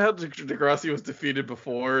 isn't that how Degrassi was defeated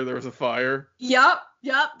before there was a fire? Yup.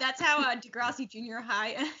 That's how Degrassi Junior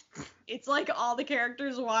High ends. It's like all the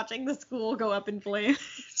characters watching the school go up in flames.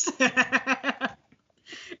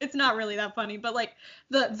 It's not really that funny, but like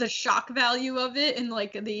the shock value of it and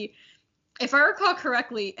like if I recall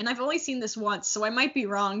correctly, and I've only seen this once, so I might be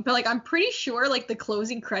wrong, but like I'm pretty sure like the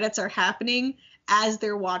closing credits are happening as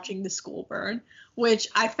they're watching the school burn, which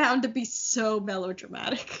I found to be so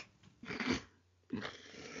melodramatic.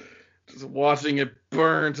 Just watching it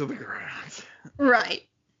burn to the ground. Right.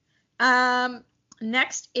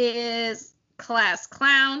 Next is class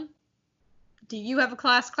clown. Do you have a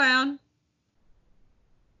class clown?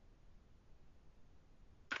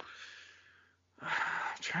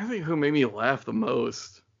 trying to think who made me laugh the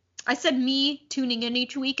most. I said me tuning in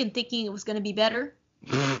each week and thinking it was going to be better.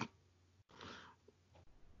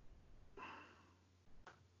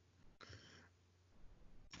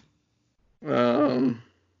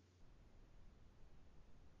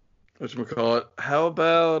 Whatchamacallit? How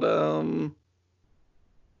about I'm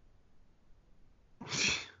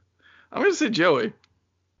gonna say Joey.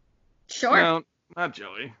 Sure. No, not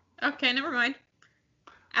Joey. Okay, never mind.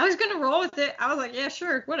 I was gonna roll with it. I was like, yeah,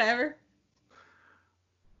 sure, whatever.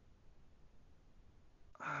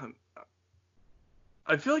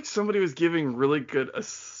 I feel like somebody was giving really good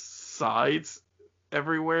asides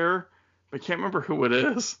everywhere. I can't remember who it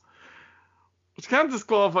is. Which kind of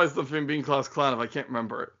disqualifies them from being class clown if I can't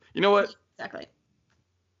remember it. You know what? Exactly.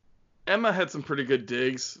 Emma had some pretty good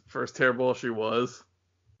digs for as terrible as she was.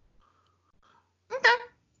 Okay.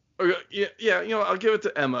 Yeah, I'll give it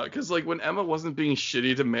to Emma, because like when Emma wasn't being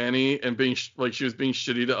shitty to Manny and being like she was being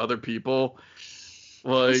shitty to other people,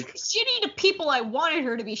 like shitty to people I wanted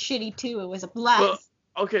her to be shitty to. It was a blast. Well,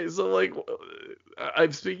 okay, so like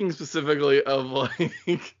I'm speaking specifically of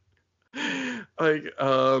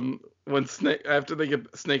when after they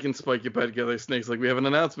get Snake and Spike get back together, Snake's like, we have an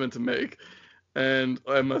announcement to make, and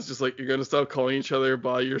Emma's just like, you're gonna stop calling each other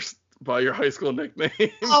by your high school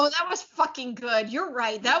nickname. Oh, that was fucking good. You're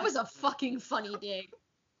right. That was a fucking funny dig.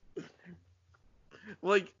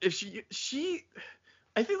 Like, if she,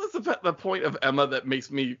 I think that's the point of Emma that makes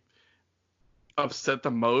me upset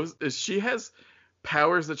the most, is she has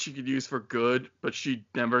powers that she could use for good, but she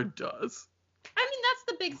never does. I mean, that's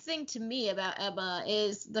the big thing to me about Emma,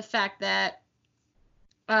 is the fact that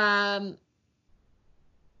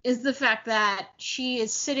she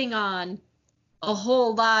is sitting on a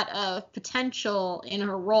whole lot of potential in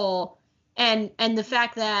her role, and the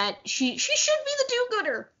fact that she should be the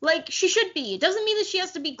do-gooder. Like, she should be. It doesn't mean that she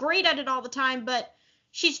has to be great at it all the time, but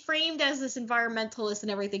she's framed as this environmentalist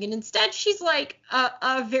and everything, and instead she's like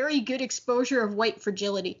a very good exposure of white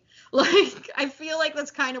fragility. Like, I feel like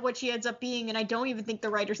that's kind of what she ends up being, and I don't even think the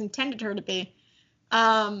writers intended her to be.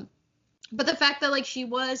 But the fact that, like, she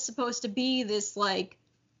was supposed to be this, like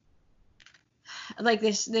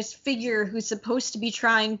this figure who's supposed to be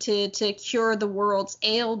trying to cure the world's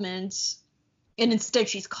ailments, and instead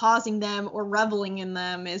she's causing them or reveling in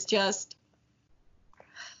them, is just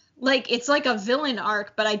like, it's like a villain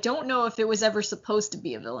arc, but I don't know if it was ever supposed to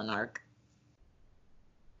be a villain arc.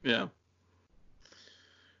 Yeah.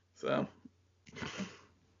 So.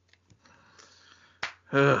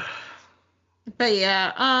 But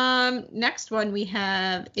yeah, next one we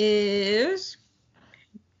have is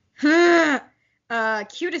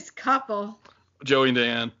cutest couple. Joey and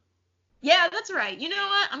Diane. Yeah, that's right. You know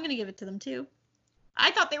what? I'm gonna give it to them too.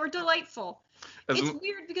 I thought they were delightful. It's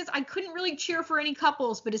weird because I couldn't really cheer for any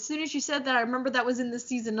couples, but as soon as you said that, I remember that was in this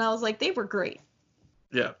season, and I was like, they were great.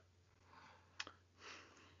 Yeah.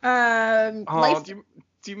 Do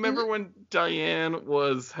you remember when Diane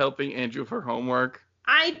was helping Andrew with her homework?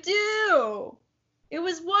 I do. It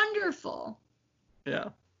was wonderful. Yeah.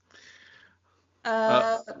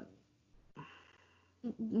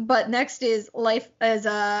 But next is Life as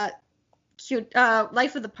a cute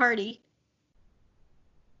Life of the Party.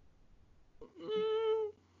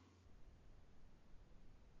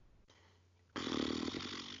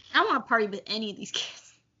 I don't want to party with any of these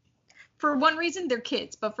kids. For one reason, they're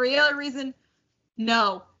kids, but for the other reason,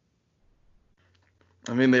 no.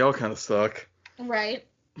 I mean, they all kind of suck. Right.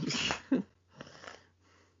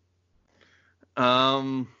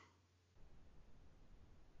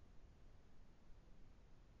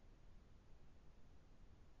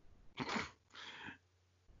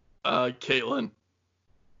 Caitlin.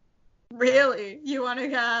 Really? You want to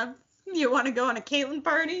go on a Caitlin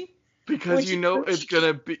party? Because it's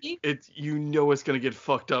gonna get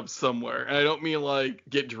fucked up somewhere, and I don't mean like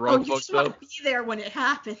get drunk. You just want to be there when it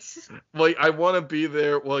happens. Like, I want to be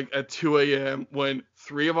there like at 2 a.m. when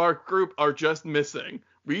 3 of our group are just missing.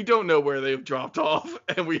 We don't know where they've dropped off,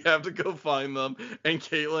 and we have to go find them. And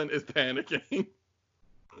Caitlin is panicking.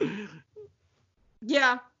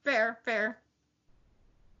 Yeah, fair.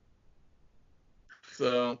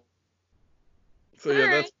 So yeah,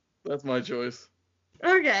 right. that's my choice.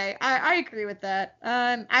 Okay, I agree with that.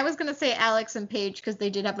 I was gonna say Alex and Paige because they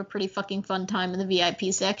did have a pretty fucking fun time in the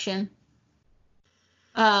VIP section.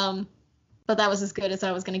 But that was as good as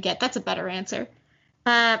I was gonna get. That's a better answer.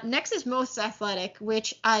 Next is most athletic,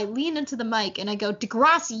 which I lean into the mic and I go,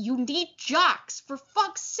 Degrassi, you need jocks, for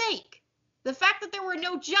fuck's sake. The fact that there were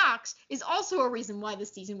no jocks is also a reason why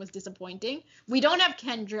this season was disappointing. We don't have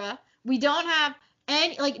Kendra. We don't have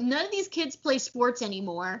none of these kids play sports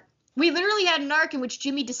anymore. We literally had an arc in which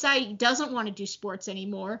Jimmy decided he doesn't want to do sports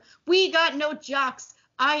anymore. We got no jocks.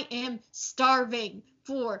 I am starving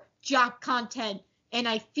for jock content, and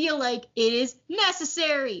I feel like it is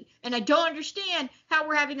necessary. And I don't understand how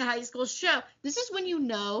we're having a high school show. This is when you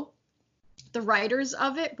know the writers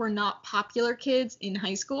of it were not popular kids in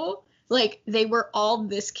high school. Like, they were all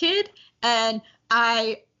this kid, and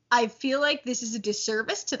I feel like this is a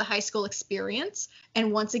disservice to the high school experience.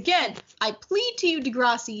 And once again, I plead to you,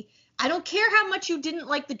 Degrassi, I don't care how much you didn't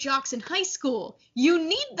like the jocks in high school. You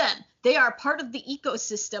need them. They are part of the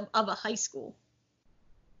ecosystem of a high school.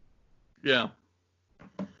 Yeah.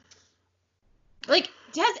 Like,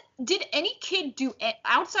 did any kid do,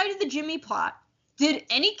 outside of the Jimmy plot, did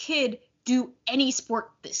any kid do any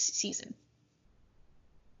sport this season?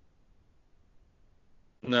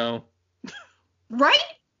 No. Right?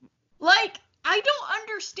 Like, I don't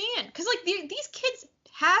understand. Because, like, these kids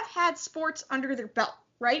have had sports under their belt,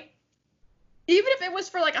 right? Even if it was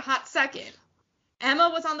for, like, a hot second.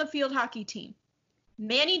 Emma was on the field hockey team.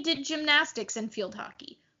 Manny did gymnastics and field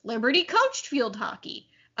hockey. Liberty coached field hockey.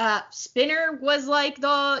 Spinner was, like,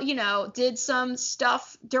 did some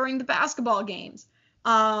stuff during the basketball games.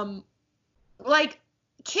 Like,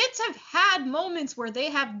 kids have had moments where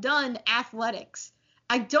they have done athletics.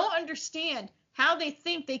 I don't understand how they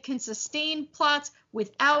think they can sustain plots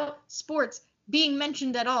without sports being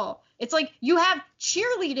mentioned at all. It's like, you have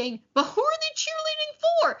cheerleading, but who are they cheerleading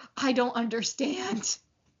for? I don't understand.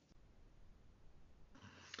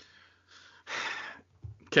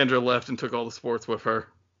 Kendra left and took all the sports with her.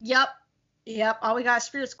 Yep. All we got is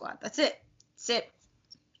Spirit Squad. That's it. So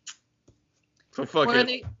fuck where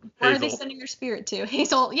it. Where are they sending their spirit to?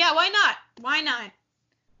 Hazel. Yeah, why not?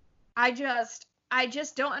 I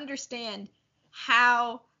just don't understand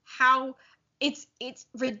how it's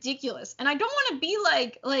ridiculous. And I don't want to be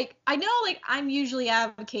like I know, like, I'm usually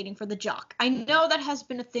advocating for the jock. I know that has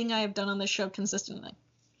been a thing I have done on this show consistently.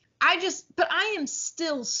 But I am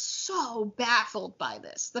still so baffled by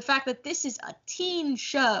this. The fact that this is a teen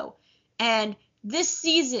show and this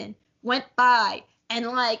season went by and,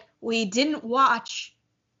 like, we didn't watch.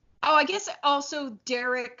 Oh, I guess also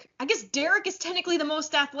Derek is technically the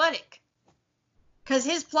most athletic. Because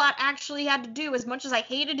his plot actually had to do, as much as I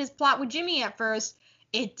hated his plot with Jimmy at first,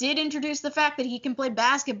 it did introduce the fact that he can play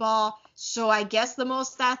basketball, so I guess the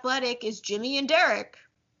most athletic is Jimmy and Derek.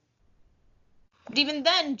 But even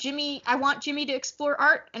then, I want Jimmy to explore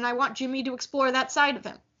art, and I want Jimmy to explore that side of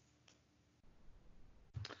him.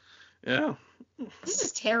 Yeah. This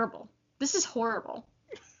is terrible. This is horrible.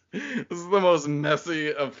 This is the most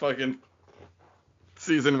messy of fucking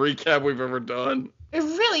season recap we've ever done. It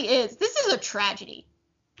really is. This is a tragedy.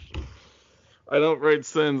 I don't write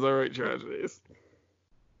sins, I write tragedies.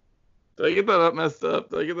 Did I get that messed up?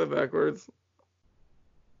 Did I get that backwards?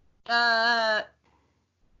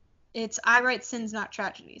 It's I write sins, not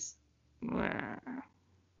tragedies. Nah.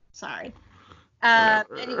 Sorry.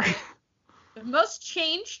 Anyway, the most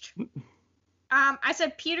changed. I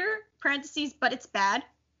said Peter, parentheses, but it's bad.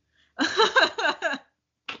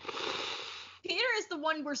 Peter is the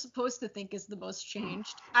one we're supposed to think is the most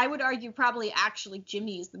changed. I would argue probably actually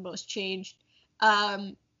Jimmy is the most changed.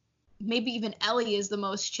 Maybe even Ellie is the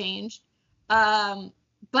most changed. But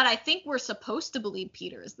I think we're supposed to believe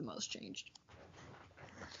Peter is the most changed.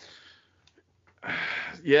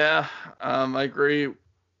 Yeah, I agree.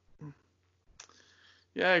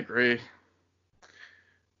 Yeah, I agree.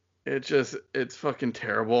 It's fucking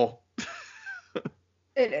terrible.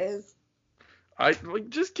 It is.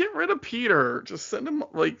 Just get rid of Peter. Just send him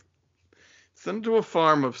to a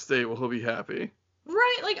farm upstate where he'll be happy.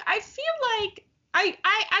 Right, like, I feel like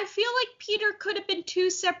I feel like Peter could have been two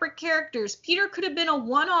separate characters. Peter could have been a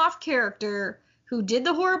one-off character who did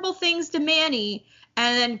the horrible things to Manny,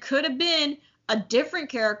 and then could have been a different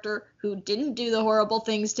character who didn't do the horrible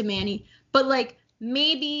things to Manny, but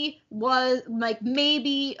maybe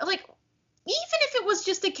even if it was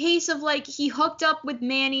just a case of he hooked up with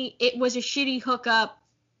Manny, it was a shitty hookup,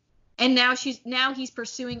 and now he's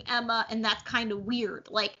pursuing Emma, and that's kind of weird.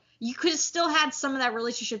 You could have still had some of that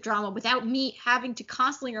relationship drama without me having to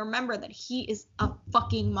constantly remember that he is a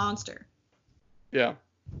fucking monster. Yeah.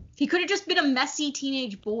 He could have just been a messy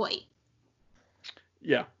teenage boy.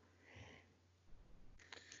 Yeah.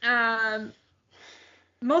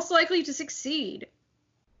 Most likely to succeed.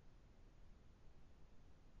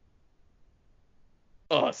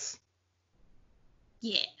 Us.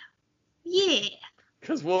 Yeah.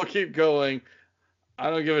 Because we'll keep going.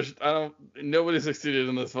 Nobody succeeded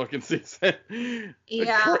in this fucking season.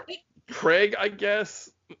 Yeah. Craig, I guess,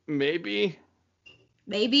 maybe.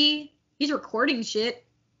 Maybe. He's recording shit.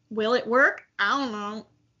 Will it work? I don't know.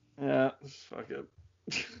 Yeah, fuck it.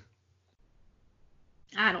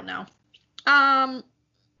 I don't know.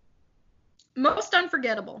 Most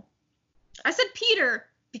unforgettable. I said Peter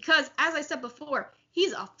because, as I said before,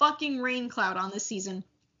 he's a fucking rain cloud on this season.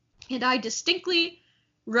 And I distinctly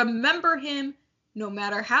remember him no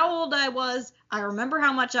matter how old I was. I remember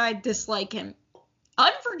how much I dislike him.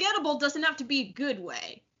 Unforgettable doesn't have to be a good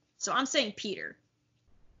way. So I'm saying Peter.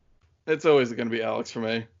 It's always going to be Alex for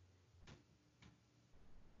me.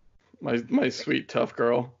 My sweet, tough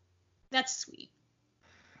girl. That's sweet.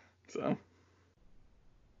 So.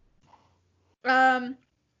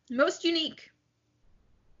 Most unique.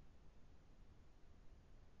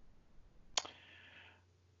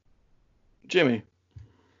 Jimmy.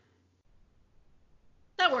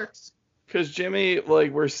 That works. Because Jimmy,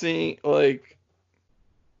 like, we're seeing, like,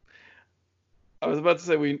 I was about to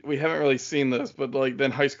say we haven't really seen this, but, like,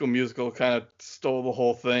 then High School Musical kind of stole the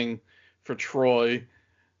whole thing for Troy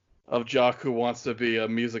of Jock who wants to be a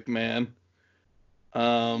music man.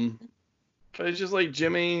 But it's just like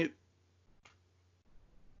Jimmy's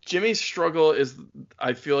struggle is,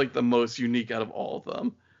 I feel like, the most unique out of all of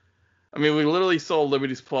them. I mean, we literally saw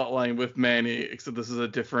Liberty's plotline with Manny, except this is a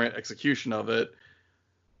different execution of it.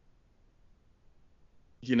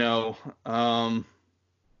 You know,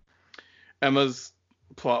 Emma's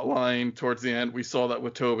plotline towards the end, we saw that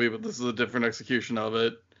with Toby, but this is a different execution of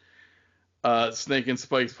it. Snake and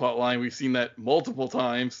Spike's plotline, we've seen that multiple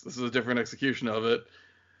times. This is a different execution of it.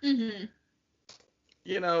 Mm-hmm.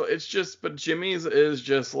 You know, it's just, but Jimmy's is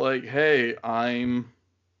just like, hey, I'm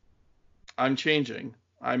changing.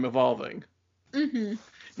 I'm evolving. Mm-hmm.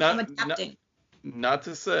 Not, I'm adapting. Not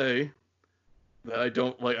to say that I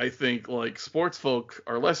don't, like, I think, like, sports folk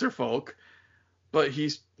are lesser folk, but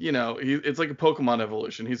he's, you know, it's like a Pokemon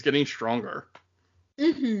evolution. He's getting stronger.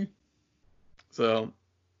 Mm-hmm. So,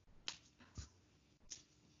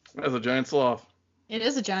 that's a giant sloth. It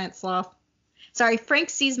is a giant sloth. Sorry, Frank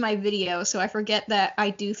sees my video, so I forget that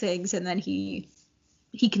I do things, and then he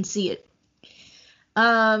can see it.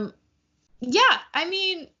 Yeah, I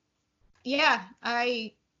mean, yeah,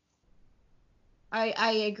 I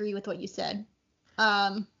agree with what you said.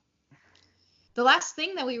 The last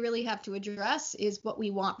thing that we really have to address is what we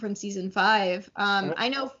want from season 5.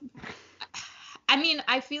 I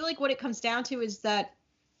feel like what it comes down to is that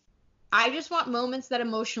I just want moments that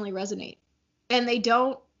emotionally resonate, and they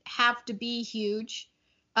don't have to be huge.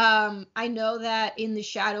 I know that in the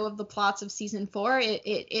shadow of the plots of season 4,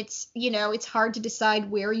 it's, you know, it's hard to decide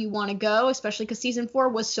where you want to go, especially because season 4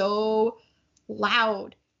 was so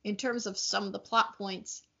loud in terms of some of the plot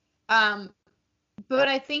points. But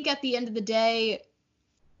I think at the end of the day,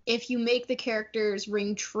 if you make the characters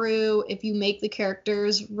ring true, if you make the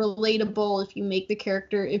characters relatable,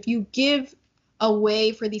 if you give a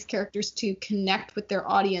way for these characters to connect with their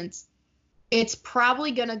audience, it's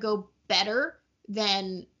probably going to go better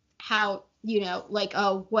than how, you know, like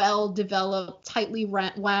a well-developed, tightly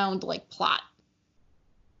wound, like, plot.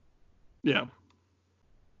 Yeah.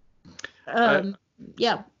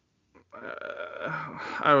 Yeah.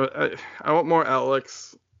 I want more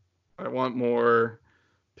Alex. I want more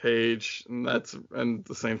Paige, and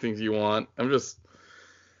the same things you want. I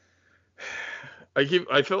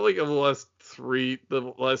felt like of the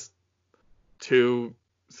last 2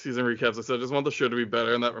 season recaps, I said I just want the show to be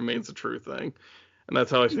better, and that remains a true thing. And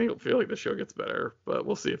that's how I feel like the show gets better, but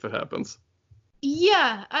we'll see if it happens.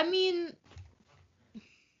 Yeah, I mean,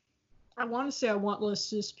 I want to say I want less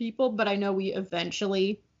cis people, but I know we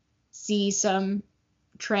eventually see some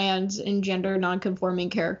trans and gender non-conforming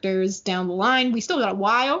characters down the line. We still got a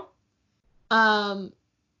while. But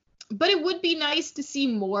it would be nice to see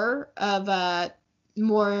more of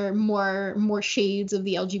more shades of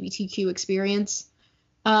the LGBTQ experience.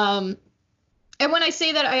 And when I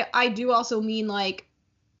say that, I do also mean, like,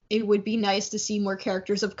 it would be nice to see more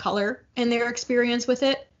characters of color and their experience with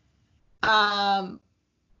it. And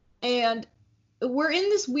we're in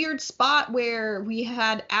this weird spot where we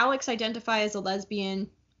had Alex identify as a lesbian,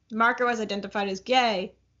 Marco has identified as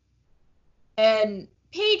gay, and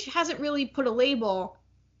Paige hasn't really put a label,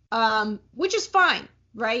 which is fine,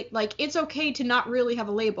 right? Like, it's okay to not really have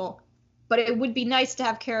a label, but it would be nice to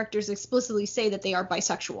have characters explicitly say that they are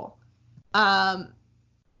bisexual.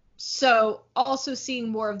 So also seeing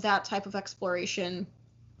more of that type of exploration,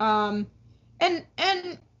 and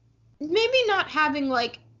maybe not having,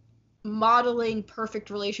 like, modeling perfect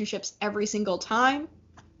relationships every single time,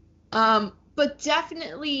 but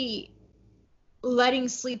definitely letting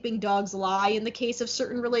sleeping dogs lie in the case of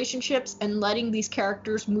certain relationships, and letting these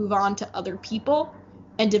characters move on to other people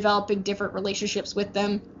and developing different relationships with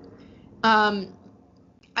them.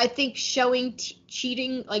 I think showing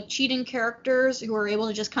cheating characters who are able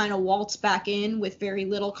to just kind of waltz back in with very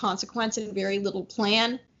little consequence and very little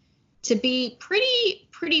plan to be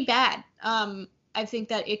pretty bad. I think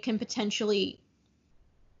that it can potentially.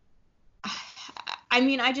 I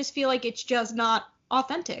mean, I just feel like it's just not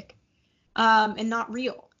authentic, and not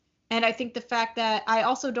real. And I think the fact that I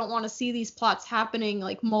also don't want to see these plots happening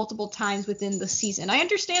like multiple times within the season. I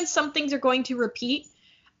understand some things are going to repeat.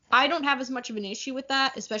 I don't have as much of an issue with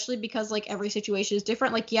that, especially because like every situation is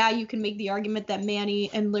different. Like, yeah, you can make the argument that Manny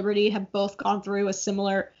and Liberty have both gone through a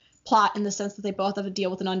similar plot in the sense that they both have to deal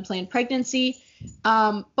with an unplanned pregnancy.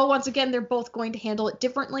 But once again, they're both going to handle it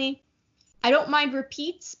differently. I don't mind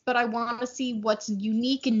repeats, but I want to see what's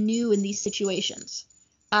unique and new in these situations.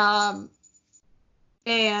 And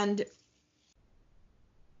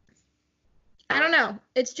I don't know.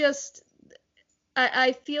 It's just,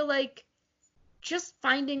 I feel like just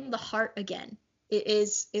finding the heart again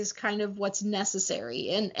is kind of what's necessary.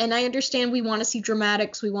 And I understand we want to see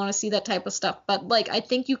dramatics, we want to see that type of stuff, but like I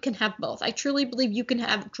think you can have both. I truly believe you can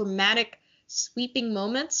have dramatic, sweeping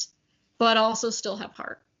moments, but also still have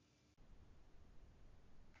heart.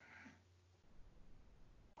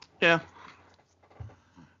 Yeah.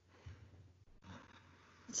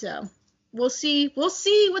 So we'll see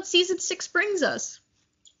what season 6 brings us.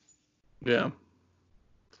 Yeah.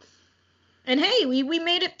 And hey, we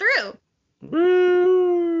made it through.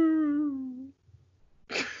 Woo!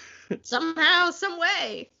 Somehow, some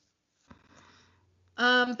way.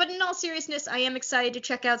 But in all seriousness, I am excited to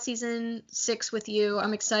check out season 6 with you.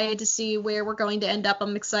 I'm excited to see where we're going to end up.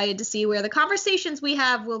 I'm excited to see where the conversations we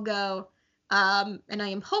have will go. And I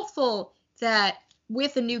am hopeful that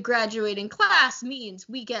with a new graduating class means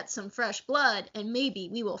we get some fresh blood and maybe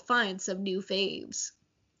we will find some new faves.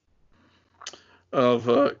 Oh,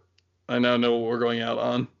 fuck. I now know what we're going out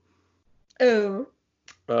on. Oh.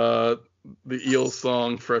 The Eels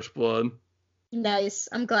song, Fresh Blood. Nice.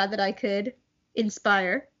 I'm glad that I could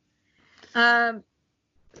inspire. So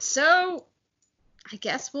I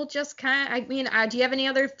guess we'll just do you have any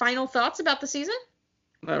other final thoughts about the season?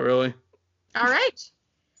 Not really. All right.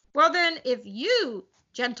 Well then, if you,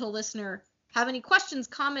 gentle listener, have any questions,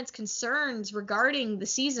 comments, concerns regarding the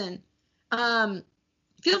season,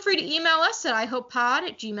 feel free to email us at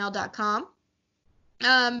ihopepod@gmail.com.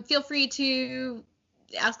 Feel free to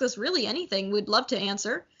ask us really anything. We'd love to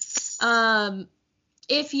answer.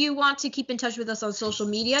 If you want to keep in touch with us on social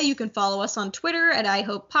media, you can follow us on Twitter at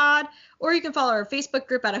ihopepod, or you can follow our Facebook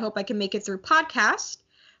group at I Hope I Can Make It Through Podcast.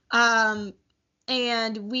 And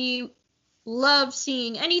we love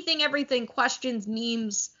seeing anything, everything, questions,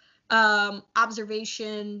 memes,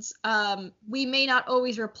 observations. We may not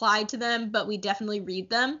always reply to them, but we definitely read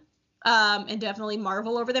them, and definitely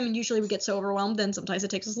marvel over them. And usually we get so overwhelmed, then sometimes it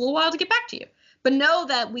takes us a little while to get back to you. But know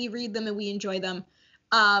that we read them and we enjoy them.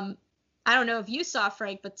 I don't know if you saw,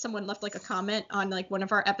 Frank, but someone left like a comment on like one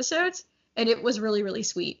of our episodes, and it was really, really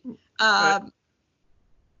sweet. I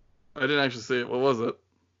didn't actually see it. What was it?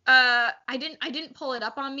 I didn't pull it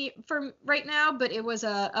up on me for right now, but it was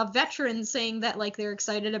a veteran saying that like they're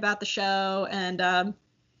excited about the show, and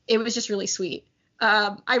it was just really sweet.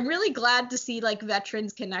 I'm really glad to see like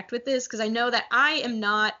veterans connect with this, because I know that I am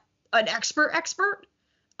not an expert.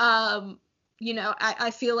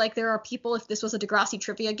 I feel like there are people, if this was a Degrassi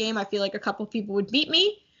trivia game, I feel like a couple people would beat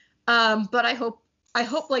me. But I hope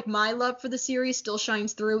like my love for the series still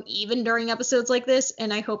shines through even during episodes like this,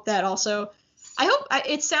 and I hope that also.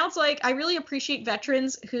 It sounds like I really appreciate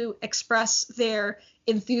veterans who express their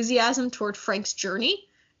enthusiasm toward Frank's journey,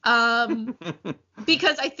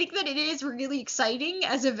 because I think that it is really exciting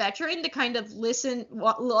as a veteran to kind of listen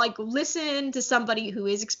to somebody who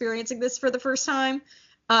is experiencing this for the first time,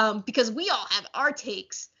 because we all have our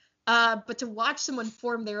takes, but to watch someone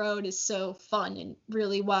form their own is so fun, and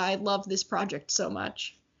really why I love this project so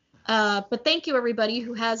much. But thank you, everybody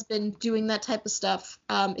who has been doing that type of stuff.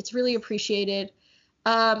 It's really appreciated.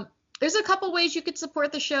 There's a couple ways you could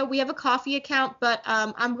support the show. We have a Ko-fi account, but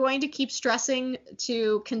I'm going to keep stressing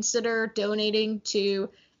to consider donating to,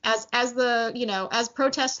 as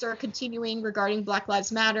protests are continuing regarding Black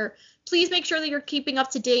Lives Matter. Please make sure that you're keeping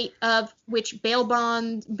up to date of which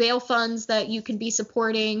bail funds that you can be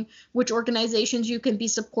supporting, which organizations you can be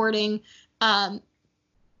supporting.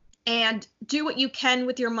 And do what you can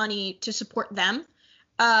with your money to support them.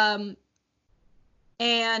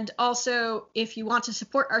 And also, if you want to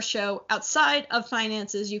support our show outside of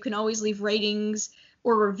finances, you can always leave ratings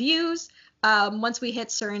or reviews. Once we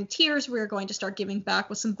hit certain tiers, we're going to start giving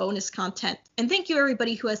back with some bonus content. And thank you,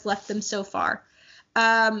 everybody who has left them so far.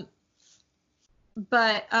 But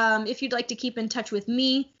if you'd like to keep in touch with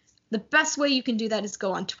me, the best way you can do that is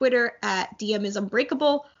go on Twitter at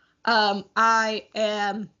DMIsUnbreakable. I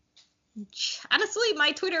am, honestly,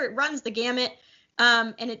 my Twitter, it runs the gamut.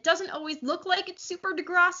 And it doesn't always look like it's super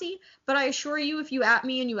Degrassi, but I assure you, if you at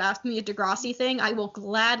me and you ask me a Degrassi thing, I will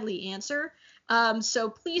gladly answer. So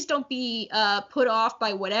please don't be put off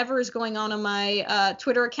by whatever is going on my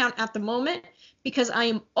Twitter account at the moment, because I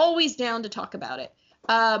am always down to talk about it.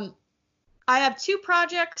 I have 2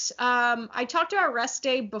 projects. I talked about Rest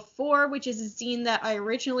Day before, which is a zine that I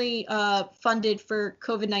originally funded for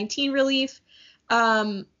COVID-19 relief.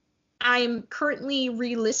 I'm currently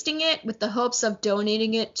relisting it with the hopes of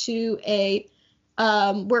donating it to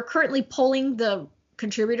we're currently polling the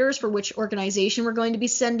contributors for which organization we're going to be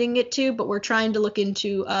sending it to, but we're trying to look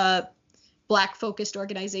into a Black-focused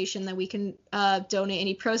organization that we can donate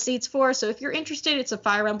any proceeds for. So if you're interested, it's a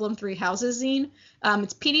Fire Emblem Three Houses zine.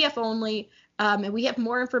 It's PDF only, and we have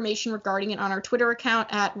more information regarding it on our Twitter account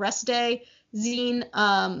at Rest Day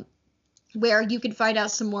Zine, where you can find out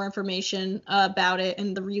some more information about it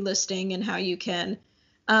and the relisting and how you can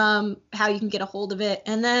get a hold of it.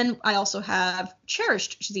 And then I also have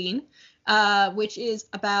Cherished Zine, which is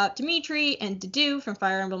about Dimitri and Dedue from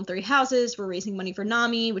Fire Emblem Three Houses. We're raising money for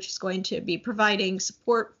NAMI, which is going to be providing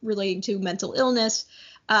support relating to mental illness.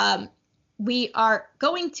 We are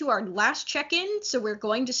going to our last check-in, so we're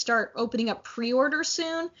going to start opening up pre-order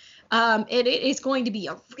soon. It is going to be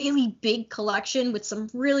a really big collection with some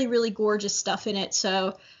really, really gorgeous stuff in it.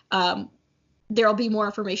 So there'll be more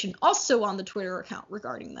information also on the Twitter account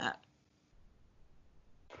regarding that.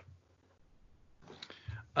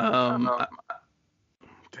 Damn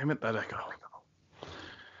it, that echo.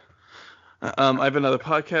 I have another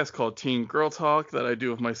podcast called Teen Girl Talk that I do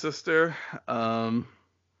with my sister. I'm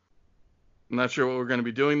not sure what we're going to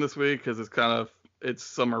be doing this week because it's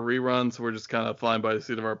summer rerun, so we're just kind of flying by the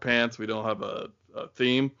seat of our pants. We don't have a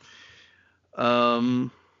theme.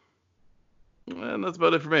 And that's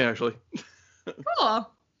about it for me, actually. Cool.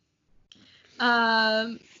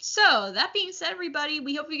 So that being said, everybody,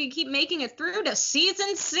 we hope we can keep making it through to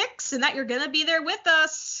season 6 and that you're going to be there with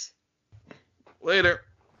us. Later.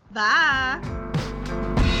 Bye.